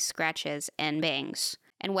behind all these scratches and bangs,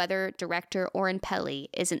 and whether director Oren Peli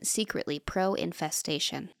isn't secretly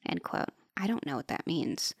pro-infestation, end quote. I don't know what that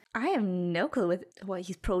means. I have no clue with what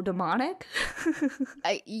he's pro-demonic.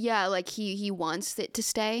 Yeah, like he wants it to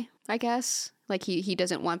stay, I guess. Like he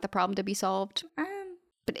doesn't want the problem to be solved.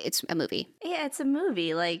 But it's a movie. Yeah, it's a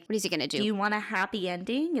movie. Like, what is he gonna do? Do you want a happy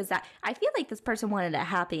ending? I feel like this person wanted a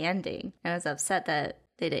happy ending and was upset that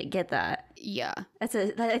they didn't get that. Yeah. I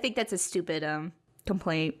think that's a stupid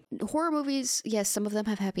complaint. Horror movies, yes, some of them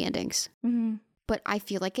have happy endings. but I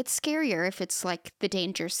feel like it's scarier if it's like the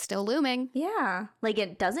danger's still looming. Yeah. Like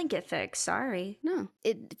it doesn't get fixed. Sorry. No,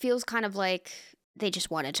 it feels kind of like they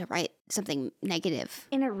just wanted to write something negative.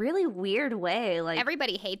 In a really weird way. Like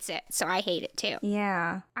Everybody hates it, so I hate it too.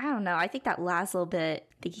 yeah. I don't know. I think that last little bit,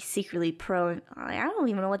 I think he's secretly pro. I don't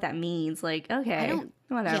even know what that means. Like, okay.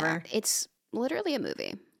 Whatever. Yeah, it's literally a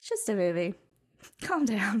movie. It's just a movie. Calm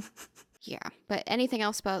down. Yeah, but anything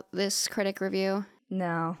else about this critic review?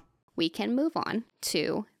 No. We can move on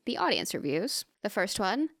to the audience reviews. The first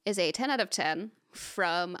one is a 10 out of 10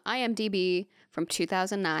 from IMDb from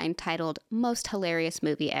 2009 titled Most Hilarious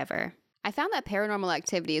Movie Ever. I found that Paranormal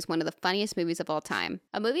Activity is one of the funniest movies of all time.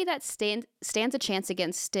 A movie that stands a chance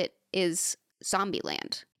against it is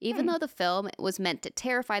Zombieland. Even though the film was meant to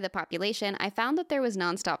terrify the population, I found that there was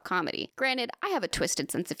nonstop comedy. Granted, I have a twisted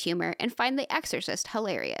sense of humor and find The Exorcist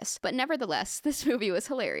hilarious, but nevertheless, this movie was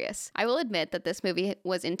hilarious. I will admit that this movie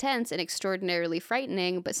was intense and extraordinarily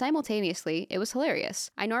frightening, but simultaneously, it was hilarious.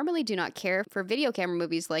 I normally do not care for video camera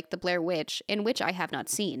movies like The Blair Witch, in which I have not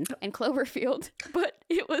seen, and Cloverfield, but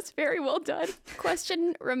it was very well done.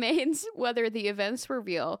 Question remains whether the events were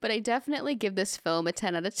real, but I definitely give this film a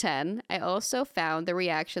 10 out of 10. I also found the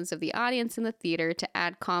reactions of the audience in the theater to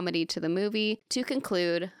add comedy to the movie. To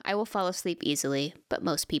conclude, I will fall asleep easily, but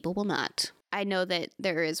most people will not. I know that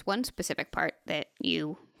there is one specific part that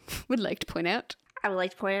you would like to point out. I would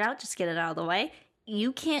like to point it out, just get it out of the way.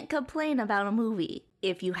 You can't complain about a movie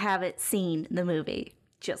if you haven't seen the movie.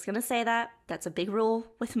 Just gonna say that. That's a big rule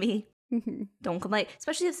with me. Don't complain,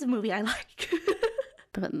 especially if it's a movie I like.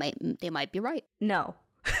 But they might be right. No,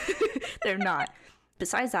 they're not.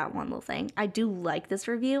 Besides that one little thing, I do like this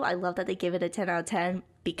review. I love that they give it a 10 out of 10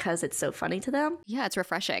 because it's so funny to them. Yeah, it's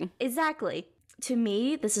refreshing. Exactly. To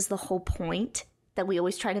me, this is the whole point that we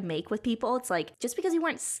always try to make with people. It's like, just because you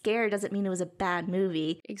weren't scared doesn't mean it was a bad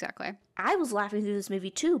movie. Exactly. I was laughing through this movie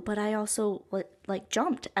too, but I also like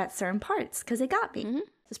jumped at certain parts because it got me.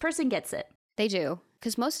 This person gets it. They do.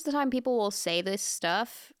 Because most of the time people will say this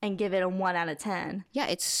stuff and give it a 1 out of 10. Yeah,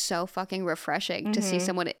 it's so fucking refreshing to see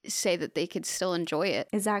someone say that they could still enjoy it.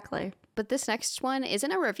 Exactly. But this next one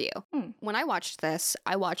isn't a review. When I watched this,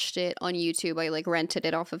 I watched it on YouTube. I rented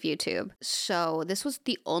it off of YouTube. So this was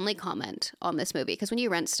the only comment on this movie. Because when you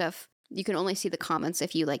rent stuff, you can only see the comments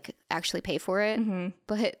if you actually pay for it.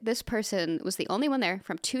 But this person was the only one there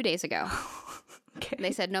from 2 days ago. Okay.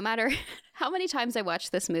 They said, no matter how many times I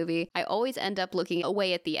watch this movie, I always end up looking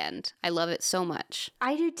away at the end. I love it so much.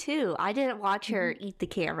 I do too. I didn't watch her eat the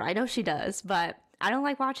camera. I know she does, but I don't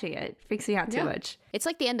like watching it. It freaks me out too much. It's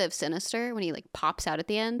like the end of Sinister when he pops out at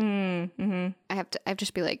the end. I have to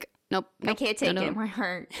just be like, nope. I can't take it. My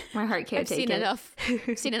heart can't take it.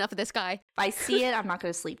 I've seen enough of this guy. If I see it, I'm not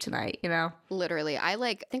going to sleep tonight, you know? Literally. I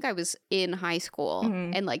think I was in high school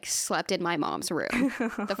and slept in my mom's room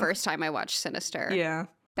the first time I watched Sinister. Yeah.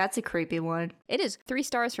 That's a creepy one. It is 3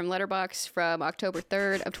 stars from Letterboxd from October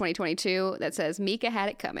 3rd of 2022 that says Mika had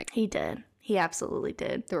it coming. He did. He absolutely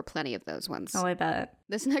did. There were plenty of those ones. Oh, I bet.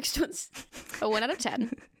 This next one's a 1 out of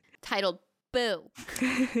 10 titled Boo.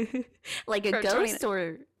 Like a ghost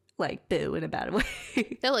or boo in a bad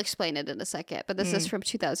way? They'll explain it in a second, but this is from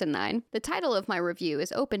 2009. The title of my review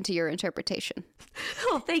is open to your interpretation.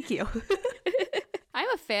 Oh, thank you. I'm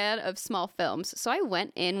a fan of small films, so I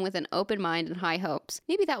went in with an open mind and high hopes.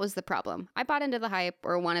 Maybe that was the problem. I bought into the hype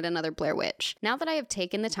or wanted another Blair Witch. Now that I have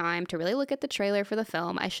taken the time to really look at the trailer for the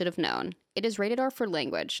film, I should have known. It is rated R for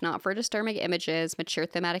language, not for disturbing images, mature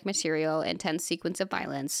thematic material, intense sequence of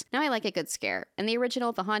violence. Now I like a good scare, and the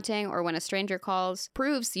original The Haunting or When a Stranger Calls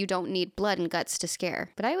proves you don't need blood and guts to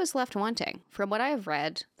scare. But I was left wanting. From what I have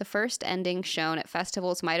read, the first ending shown at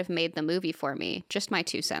festivals might have made the movie for me. Just my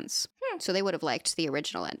 2 cents. So they would have liked the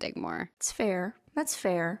original ending more. It's fair. That's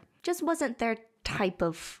fair. Just wasn't their type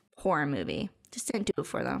of horror movie. Just didn't do it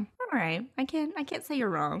for them. All right. I can't say you're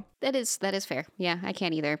wrong. That is fair. Yeah, I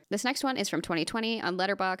can't either. This next one is from 2020 on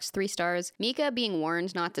Letterboxd, 3 stars. Mika being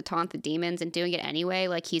warned not to taunt the demons and doing it anyway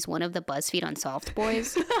like he's one of the BuzzFeed Unsolved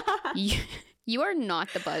boys. You are not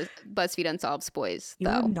the BuzzFeed Unsolved boys, though.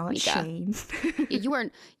 You are not Mika. Shane. You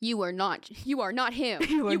are not him.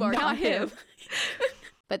 You are not him.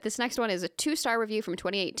 But this next one is a 2-star review from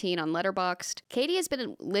 2018 on Letterboxd. Katie has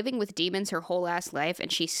been living with demons her whole ass life, and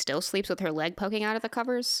she still sleeps with her leg poking out of the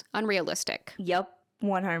covers? Unrealistic. Yep.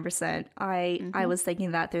 100%. I was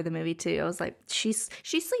thinking that through the movie too. I was like, she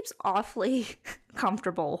sleeps awfully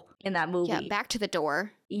comfortable in that movie. Yeah, back to the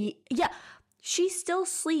door. Yeah. She still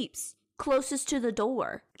sleeps closest to the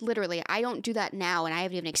door. Literally, I don't do that now, and I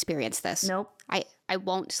haven't even experienced this. Nope. I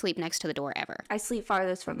won't sleep next to the door ever. I sleep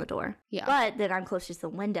farthest from the door. Yeah. But then I'm closest to the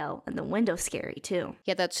window, and the window's scary too.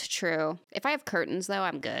 Yeah, that's true. If I have curtains, though,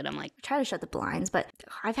 I'm good. I'm like... I try to shut the blinds, but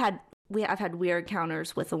I've had weird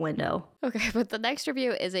encounters with the window. Okay, but the next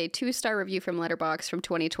review is a 2-star review from Letterboxd from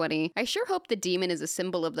 2020. I sure hope the demon is a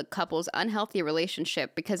symbol of the couple's unhealthy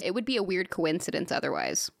relationship, because it would be a weird coincidence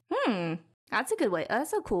otherwise. That's a good way.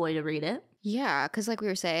 That's a cool way to read it. Yeah, because like we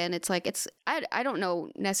were saying, it's like, I don't know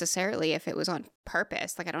necessarily if it was on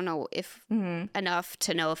purpose. Like, I don't know if enough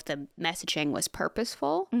to know if the messaging was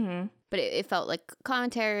purposeful. But it felt like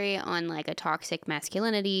commentary on like a toxic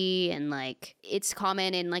masculinity, and like it's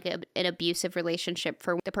common in like an abusive relationship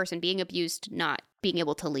for the person being abused not being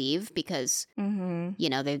able to leave because, you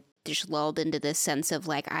know, they're just lulled into this sense of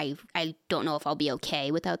like, I don't know if I'll be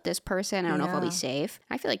okay without this person. I don't know if I'll be safe.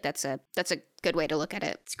 I feel like that's a good way to look at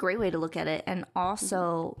it. It's a great way to look at it. And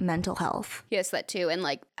also mental health. Yes, that too. And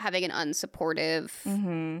like having an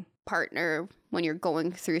unsupportive partner when you're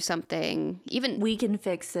going through something, even we can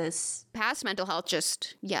fix this. Past mental health,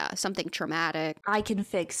 just, something traumatic. I can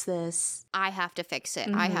fix this. I have to fix it.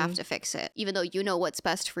 I have to fix it. Even though you know what's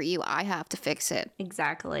best for you, I have to fix it.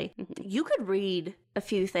 Exactly. You could read a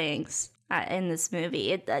few things in this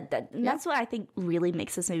movie. That's what I think really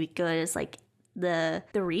makes this movie good, is like the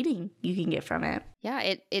reading you can get from it.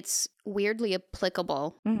 Yeah, it's weirdly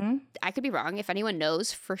applicable. I could be wrong. If anyone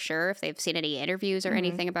knows for sure, if they've seen any interviews or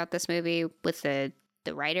anything about this movie with the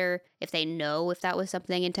writer, if they know if that was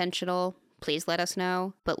something intentional, please let us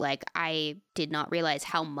know. But like, I did not realize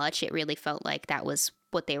how much it really felt like that was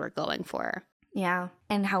what they were going for. Yeah,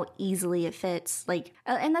 and how easily it fits. Like,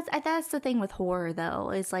 and that's the thing with horror,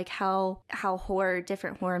 though, is like how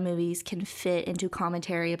different horror movies can fit into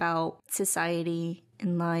commentary about society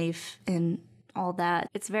and life and all that.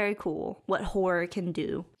 It's very cool what horror can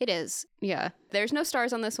do. It is, yeah. There's no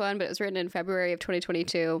stars on this one, but it was written in February of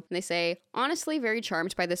 2022. And they say, honestly, very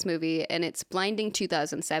charmed by this movie and its blinding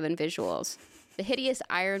 2007 visuals. The hideous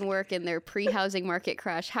ironwork in their pre-housing market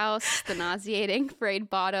crash house, the nauseating frayed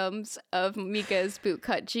bottoms of Mika's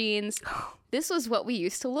bootcut jeans. This was what we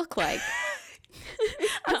used to look like.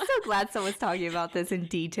 I'm so glad someone's talking about this in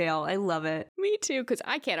detail. I love it. Me too, because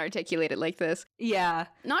I can't articulate it like this. Yeah.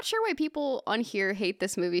 Not sure why people on here hate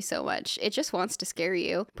this movie so much. It just wants to scare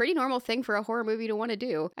you. Pretty normal thing for a horror movie to want to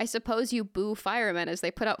do. I suppose you boo firemen as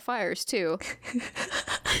they put out fires, too.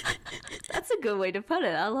 That's a good way to put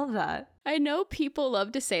it. I love that. I know people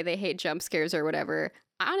love to say they hate jump scares or whatever.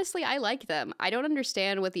 Honestly, I like them. I don't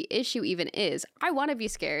understand what the issue even is. I want to be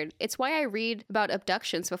scared. It's why I read about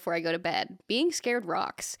abductions before I go to bed. Being scared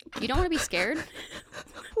rocks. You don't want to be scared?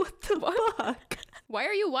 What the fuck? Why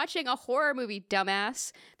are you watching a horror movie,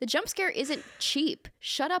 dumbass? The jump scare isn't cheap.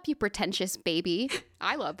 Shut up, you pretentious baby.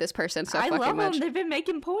 I love this person so fucking much. I love them. They've been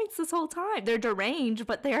making points this whole time. They're deranged,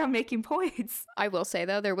 but they are making points. I will say,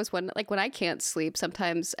 though, there was one, like, when I can't sleep,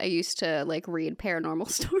 sometimes I used to, like, read paranormal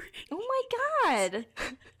stories. Oh my God.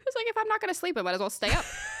 It's like, if I'm not going to sleep, I might as well stay up.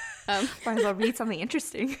 Might as well read something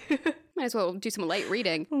interesting. Might as well do some light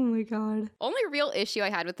reading. Oh my God. Only real issue I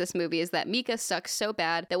had with this movie is that Mika sucks so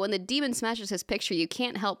bad that when the demon smashes his picture, you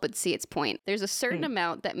can't help but see its point. There's a certain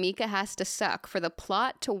amount that Mika has to suck for the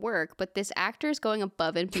plot to work, but this actor's going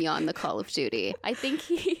above and beyond the Call of Duty. I think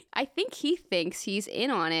he thinks he's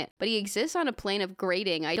in on it, but he exists on a plane of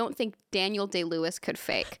grading I don't think Daniel Day-Lewis could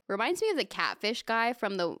fake. Reminds me of the catfish guy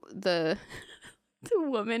from the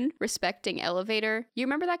woman respecting elevator. You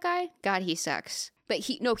remember that guy? God, he sucks. But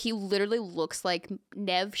he literally looks like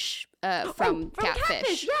Nev from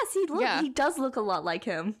Catfish. Yes, he does look a lot like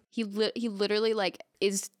him. He literally like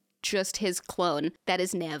is just his clone. That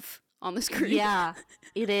is Nev on the screen. Yeah,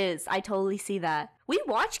 it is. I totally see that. We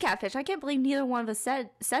watched Catfish. I can't believe neither one of us said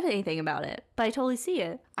anything about it, but I totally see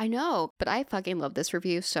it. I know, but I fucking love this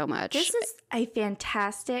review so much. This is a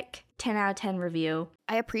fantastic 10 out of 10 review.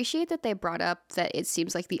 I appreciate that they brought up that it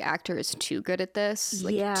seems like the actor is too good at this.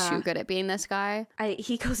 Like, too good at being this guy.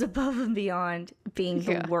 He goes above and beyond being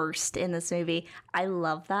the worst in this movie. I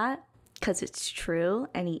love that because it's true,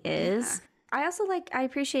 and he is. Yeah. I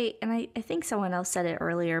appreciate, and I think someone else said it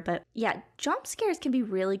earlier, but yeah, jump scares can be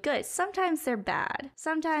really good. Sometimes they're bad.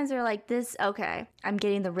 Sometimes they're like this, okay, I'm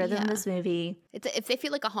getting the rhythm of this movie. If they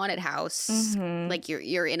feel like a haunted house, like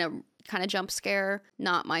you're in a kind of jump scare,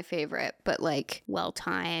 not my favorite, but like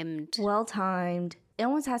well-timed. It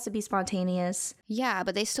almost has to be spontaneous. Yeah,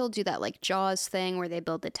 but they still do that like Jaws thing where they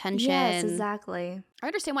build the tension. Yes, exactly. I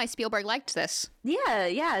understand why Spielberg liked this.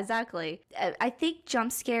 Yeah, exactly. I think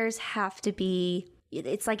jump scares have to be,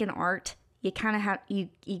 it's like an art. you kind of have you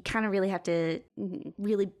kind of really have to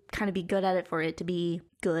really kind of be good at it for it to be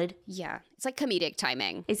good. Yeah. It's like comedic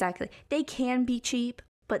timing. Exactly. They can be cheap,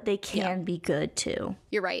 but they can be good too.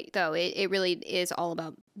 You're right, though. It really is all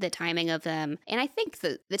about the timing of them. And I think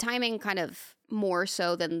the timing kind of more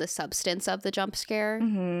so than the substance of the jump scare.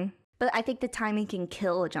 But I think the timing can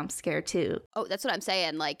kill a jump scare too. Oh, that's what I'm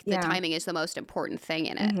saying. Like, the timing is the most important thing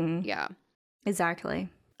in it. Yeah. Exactly.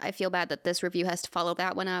 I feel bad that this review has to follow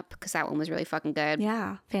that one up because that one was really fucking good.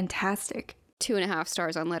 Yeah. Fantastic. 2.5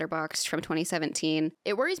 stars on Letterboxd from 2017.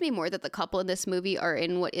 It worries me more that the couple in this movie are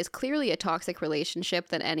in what is clearly a toxic relationship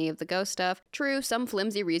than any of the ghost stuff. True, some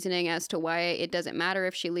flimsy reasoning as to why it doesn't matter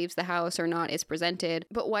if she leaves the house or not is presented,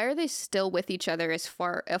 but why are they still with each other is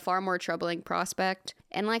a far more troubling prospect.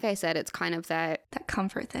 And like I said, it's kind of that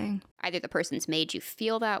comfort thing. Either the person's made you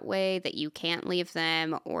feel that way, that you can't leave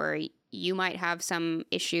them, or you might have some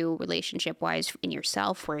issue relationship-wise in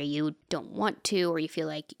yourself where you don't want to, or you feel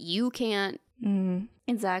like you can't.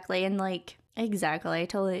 Exactly. And like, exactly.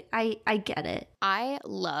 I get it. I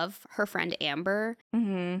love her friend Amber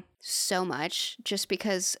so much just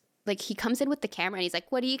because like he comes in with the camera and he's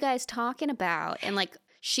like, what are you guys talking about? And like,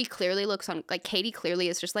 she clearly looks like Katie clearly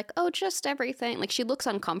is just like, oh, just everything. Like she looks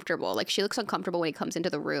uncomfortable. Like she looks uncomfortable when he comes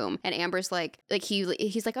into the room. And Amber's like he's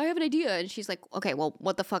like, I have an idea. And she's like, okay, well,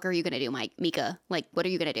 what the fuck are you going to do, Mika? Like, what are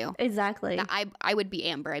you going to do? Exactly. I would be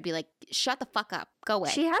Amber. I'd be like, shut the fuck up. Go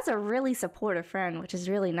away. She has a really supportive friend, which is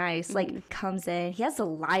really nice. Like comes in. He has the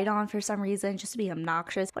light on for some reason just to be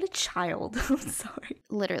obnoxious. What a child. I'm sorry.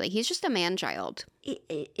 Literally. He's just a man-child.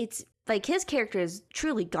 It's like his character is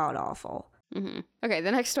truly god-awful. Okay,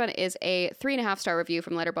 the next one is a 3.5 star review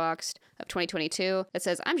from Letterboxd of 2022 that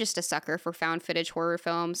says, I'm just a sucker for found footage horror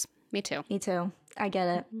films. Me too. Me too. I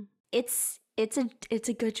get it. It's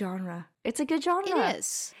a good genre. It's a good genre. It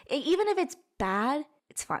is. Even if it's bad,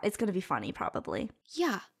 it's fun. It's gonna be funny probably.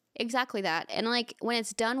 Yeah, exactly that. And like when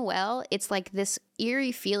it's done well, it's like this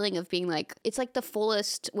eerie feeling of being like, it's like the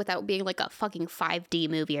fullest without being like a fucking 5D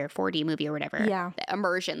movie or 4D movie or whatever. Yeah. The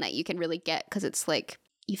immersion that you can really get because it's like,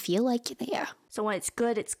 you feel like you're there. So when it's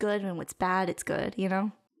good, it's good. And when it's bad, it's good, you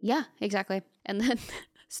know? Yeah, exactly. And then 1.5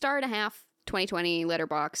 stars, 2020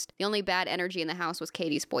 Letterboxd. The only bad energy in the house was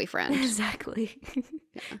Katie's boyfriend. Exactly.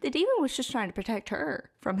 The demon was just trying to protect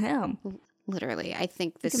her from him. Literally, I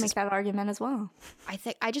think this you can make that argument as well.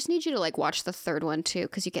 I just need you to like watch the third one too,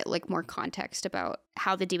 because you get like more context about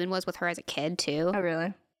how the demon was with her as a kid too. Oh,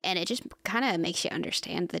 really? And it just kind of makes you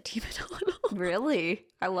understand the demon a little. Really?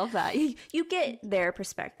 I love that. You get their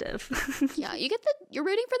perspective. Yeah, you're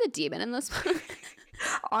rooting for the demon in this one.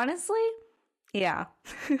 Honestly, yeah.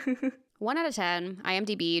 1 out of 10,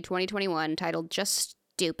 IMDb 2021, titled Just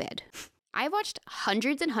Stupid. I've watched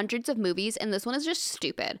hundreds and hundreds of movies, and this one is just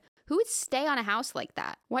stupid. Who would stay on a house like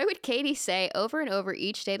that? Why would Katie say over and over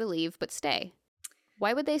each day to leave, but stay?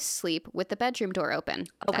 Why would they sleep with the bedroom door open?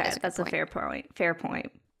 Okay, that's a fair point. Fair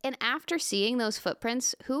point. And after seeing those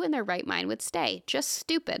footprints, who in their right mind would stay? Just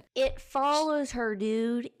stupid. It follows her,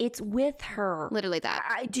 dude. It's with her. Literally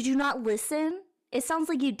that. Did you not listen? It sounds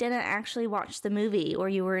like you didn't actually watch the movie or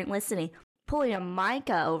you weren't listening. Pulling a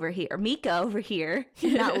Mika over here,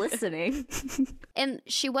 not listening. And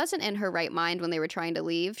she wasn't in her right mind when they were trying to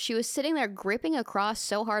leave. She was sitting there gripping a cross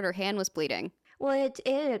so hard her hand was bleeding. Well,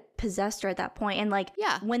 it possessed her at that point. And like,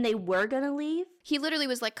 yeah, when they were going to leave, he literally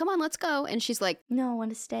was like, come on, let's go. And she's like, no, I want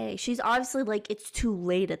to stay. She's obviously like, it's too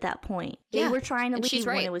late at that point. Yeah. They were trying to leave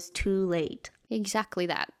when it was too late. Exactly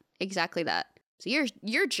that. Exactly that. So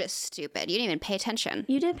you're just stupid. You didn't even pay attention.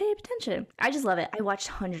 You didn't pay attention. I just love it. I watched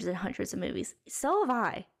hundreds and hundreds of movies. So have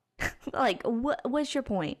I. Like, what's your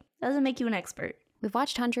point? Doesn't make you an expert. We've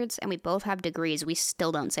watched hundreds and we both have degrees. We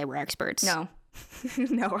still don't say we're experts. No.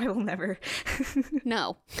 No, I will never.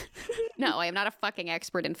 No, I am not a fucking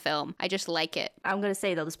expert in film. I just like it. I'm going to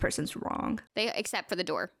say, though, this person's wrong. Except for the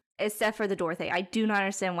door. Except for the door thing. I do not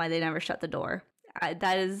understand why they never shut the door.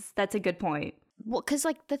 That's a good point. Well, because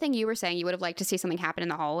like the thing you were saying, you would have liked to see something happen in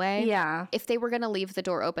the hallway. Yeah. If they were going to leave the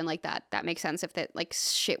door open like that, that makes sense. If that like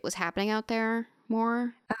shit was happening out there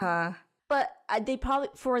more. But they probably,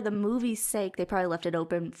 for the movie's sake, they probably left it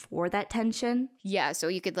open for that tension. Yeah, so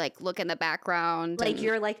you could like look in the background. Like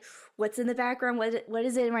you're like, what's in the background? What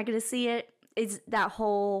is it? Am I going to see it? It's that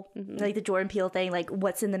whole, like the Jordan Peele thing, like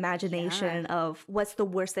what's in the imagination of what's the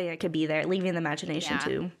worst thing that could be there, leaving the imagination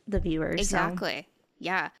to the viewers. Exactly. So.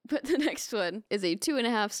 Yeah. But the next one is a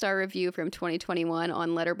 2.5 star review from 2021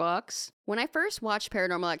 on Letterboxd. When I first watched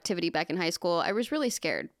Paranormal Activity back in high school, I was really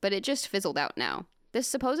scared, but it just fizzled out now. This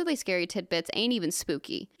supposedly scary tidbits ain't even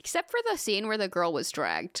spooky, except for the scene where the girl was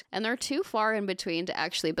dragged, and they're too far in between to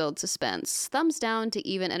actually build suspense. Thumbs down to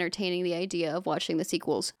even entertaining the idea of watching the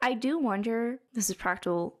sequels. I do wonder, this is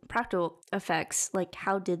practical effects, like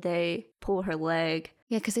how did they pull her leg?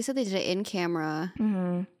 Yeah, because they said they did it in camera.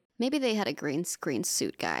 Mm-hmm. Maybe they had a green screen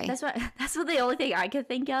suit guy. That's what the only thing I could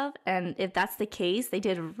think of, and if that's the case, they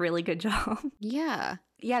did a really good job. Yeah.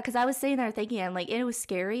 Yeah, because I was sitting there thinking, I'm like, it was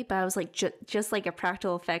scary, but I was like, just like a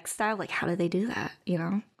practical effects style, like, how did they do that? You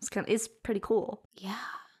know, it's pretty cool. Yeah.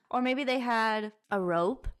 Or maybe they had a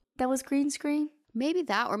rope that was green screen. Maybe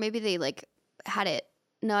that, or maybe they like had it.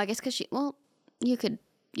 No, I guess because you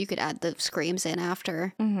could add the screams in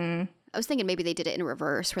after. Mm-hmm. I was thinking maybe they did it in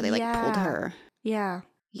reverse, where they like pulled her. Yeah.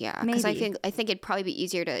 Yeah, because I think it'd probably be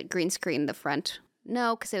easier to green screen the front.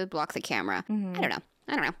 No, because it would block the camera. Mm-hmm.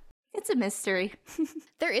 I don't know. It's a mystery.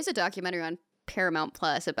 There is a documentary on Paramount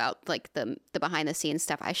Plus about like the behind the scenes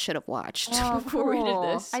stuff I should have watched before we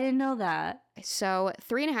did this. I didn't know that. So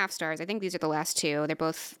 3.5 stars. I think these are the last two. They're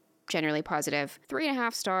both generally positive.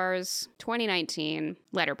 3.5 stars, 2019,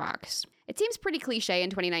 Letterboxd. It seems pretty cliche in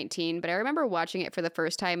 2019, but I remember watching it for the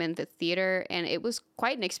first time in the theater, and it was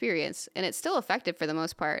quite an experience, and it's still effective for the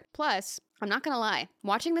most part. Plus, I'm not gonna lie,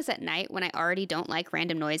 watching this at night when I already don't like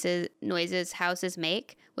random noises houses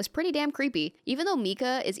make was pretty damn creepy, even though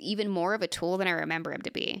Mika is even more of a tool than I remember him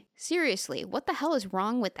to be. Seriously, what the hell is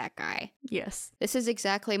wrong with that guy? Yes. This is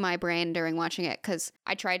exactly my brain during watching it, because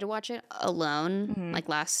I tried to watch it alone, like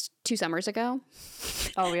last 2 summers ago.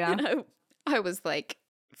 Oh, yeah. And I was like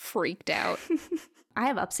freaked out. I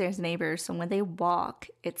have upstairs neighbors, so when they walk,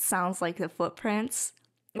 it sounds like the footprints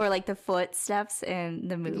or like the footsteps in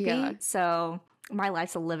the movie. Yeah. So my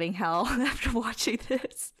life's a living hell after watching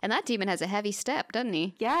this. And that demon has a heavy step, doesn't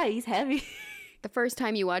he? Yeah, he's heavy. The first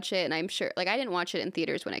time you watch it, and I'm sure, like, I didn't watch it in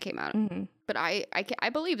theaters when it came out, but I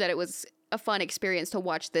believe that it was a fun experience to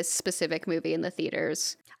watch this specific movie in the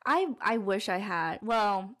theaters. I wish I had.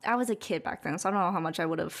 Well, I was a kid back then, so I don't know how much I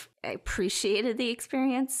would have appreciated the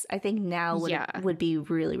experience. I think now would be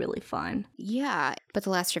really, really fun. Yeah, but the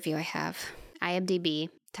last review I have, IMDb,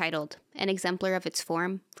 titled An Exemplar of Its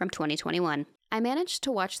Form from 2021. I managed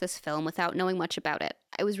to watch this film without knowing much about it.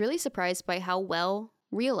 I was really surprised by how well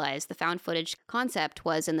realized the found footage concept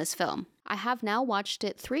was in this film. I have now watched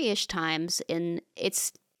it 3-ish times and it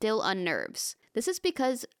still unnerves. This is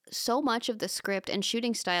because so much of the script and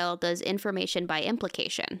shooting style does information by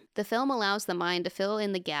implication. The film allows the mind to fill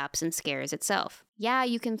in the gaps and scares itself. Yeah,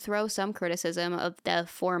 you can throw some criticism of the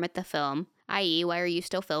form at the film, i.e., why are you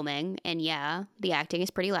still filming? And yeah, the acting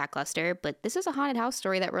is pretty lackluster, but this is a haunted house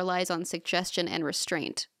story that relies on suggestion and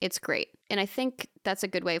restraint. It's great. And I think that's a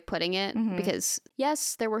good way of putting it, because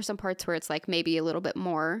yes, there were some parts where it's like maybe a little bit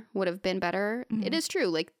more would have been better. It is true.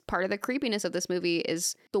 Like, part of the creepiness of this movie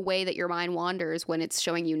is the way that your mind wanders when it's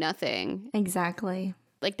showing you nothing. Exactly.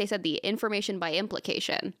 Like they said, the information by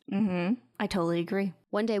implication. I totally agree.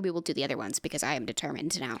 One day we will do the other ones because I am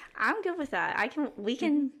determined now. I'm good with that. We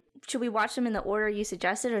can. Should we watch them in the order you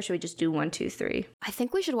suggested, or should we just do 1, 2, 3? I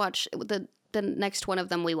think we should watch the next one of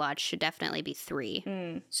them we watch should definitely be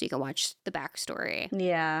 3. So you can watch the backstory.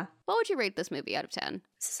 Yeah. What would you rate this movie out of 10?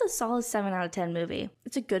 This is a solid 7 out of 10 movie.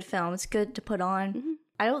 It's a good film. It's good to put on.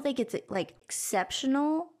 I don't think it's like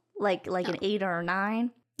exceptional, like an 8 or a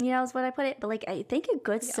 9. You know, is what I put it. But like, I think a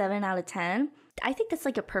good 7 out of 10. I think that's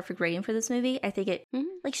like a perfect rating for this movie. I think it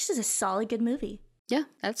like it's just a solid good movie. Yeah,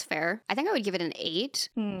 that's fair. I think I would give it an 8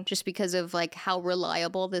 just because of like how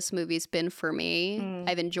reliable this movie's been for me.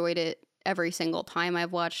 I've enjoyed it every single time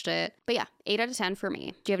I've watched it. But yeah, 8 out of 10 for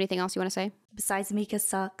me. Do you have anything else you want to say? Besides Mika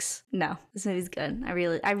sucks. No, this movie's good. I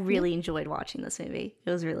really enjoyed watching this movie. It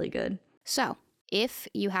was really good. So, if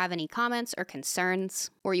you have any comments or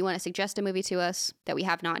concerns, or you want to suggest a movie to us that we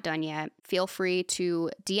have not done yet, feel free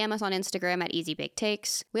to DM us on Instagram at Easy Big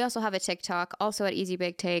Takes. We also have a TikTok, also at Easy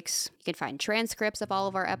Big Takes. You can find transcripts of all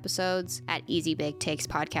of our episodes at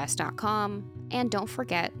easybigtakespodcast.com. And don't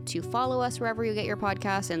forget to follow us wherever you get your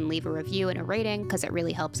podcasts and leave a review and a rating, because it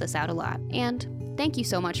really helps us out a lot. And thank you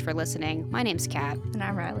so much for listening. My name's Kat. And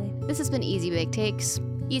I'm Riley. This has been Easy Big Takes.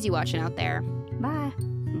 Easy watching out there. Bye.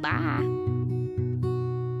 Bye.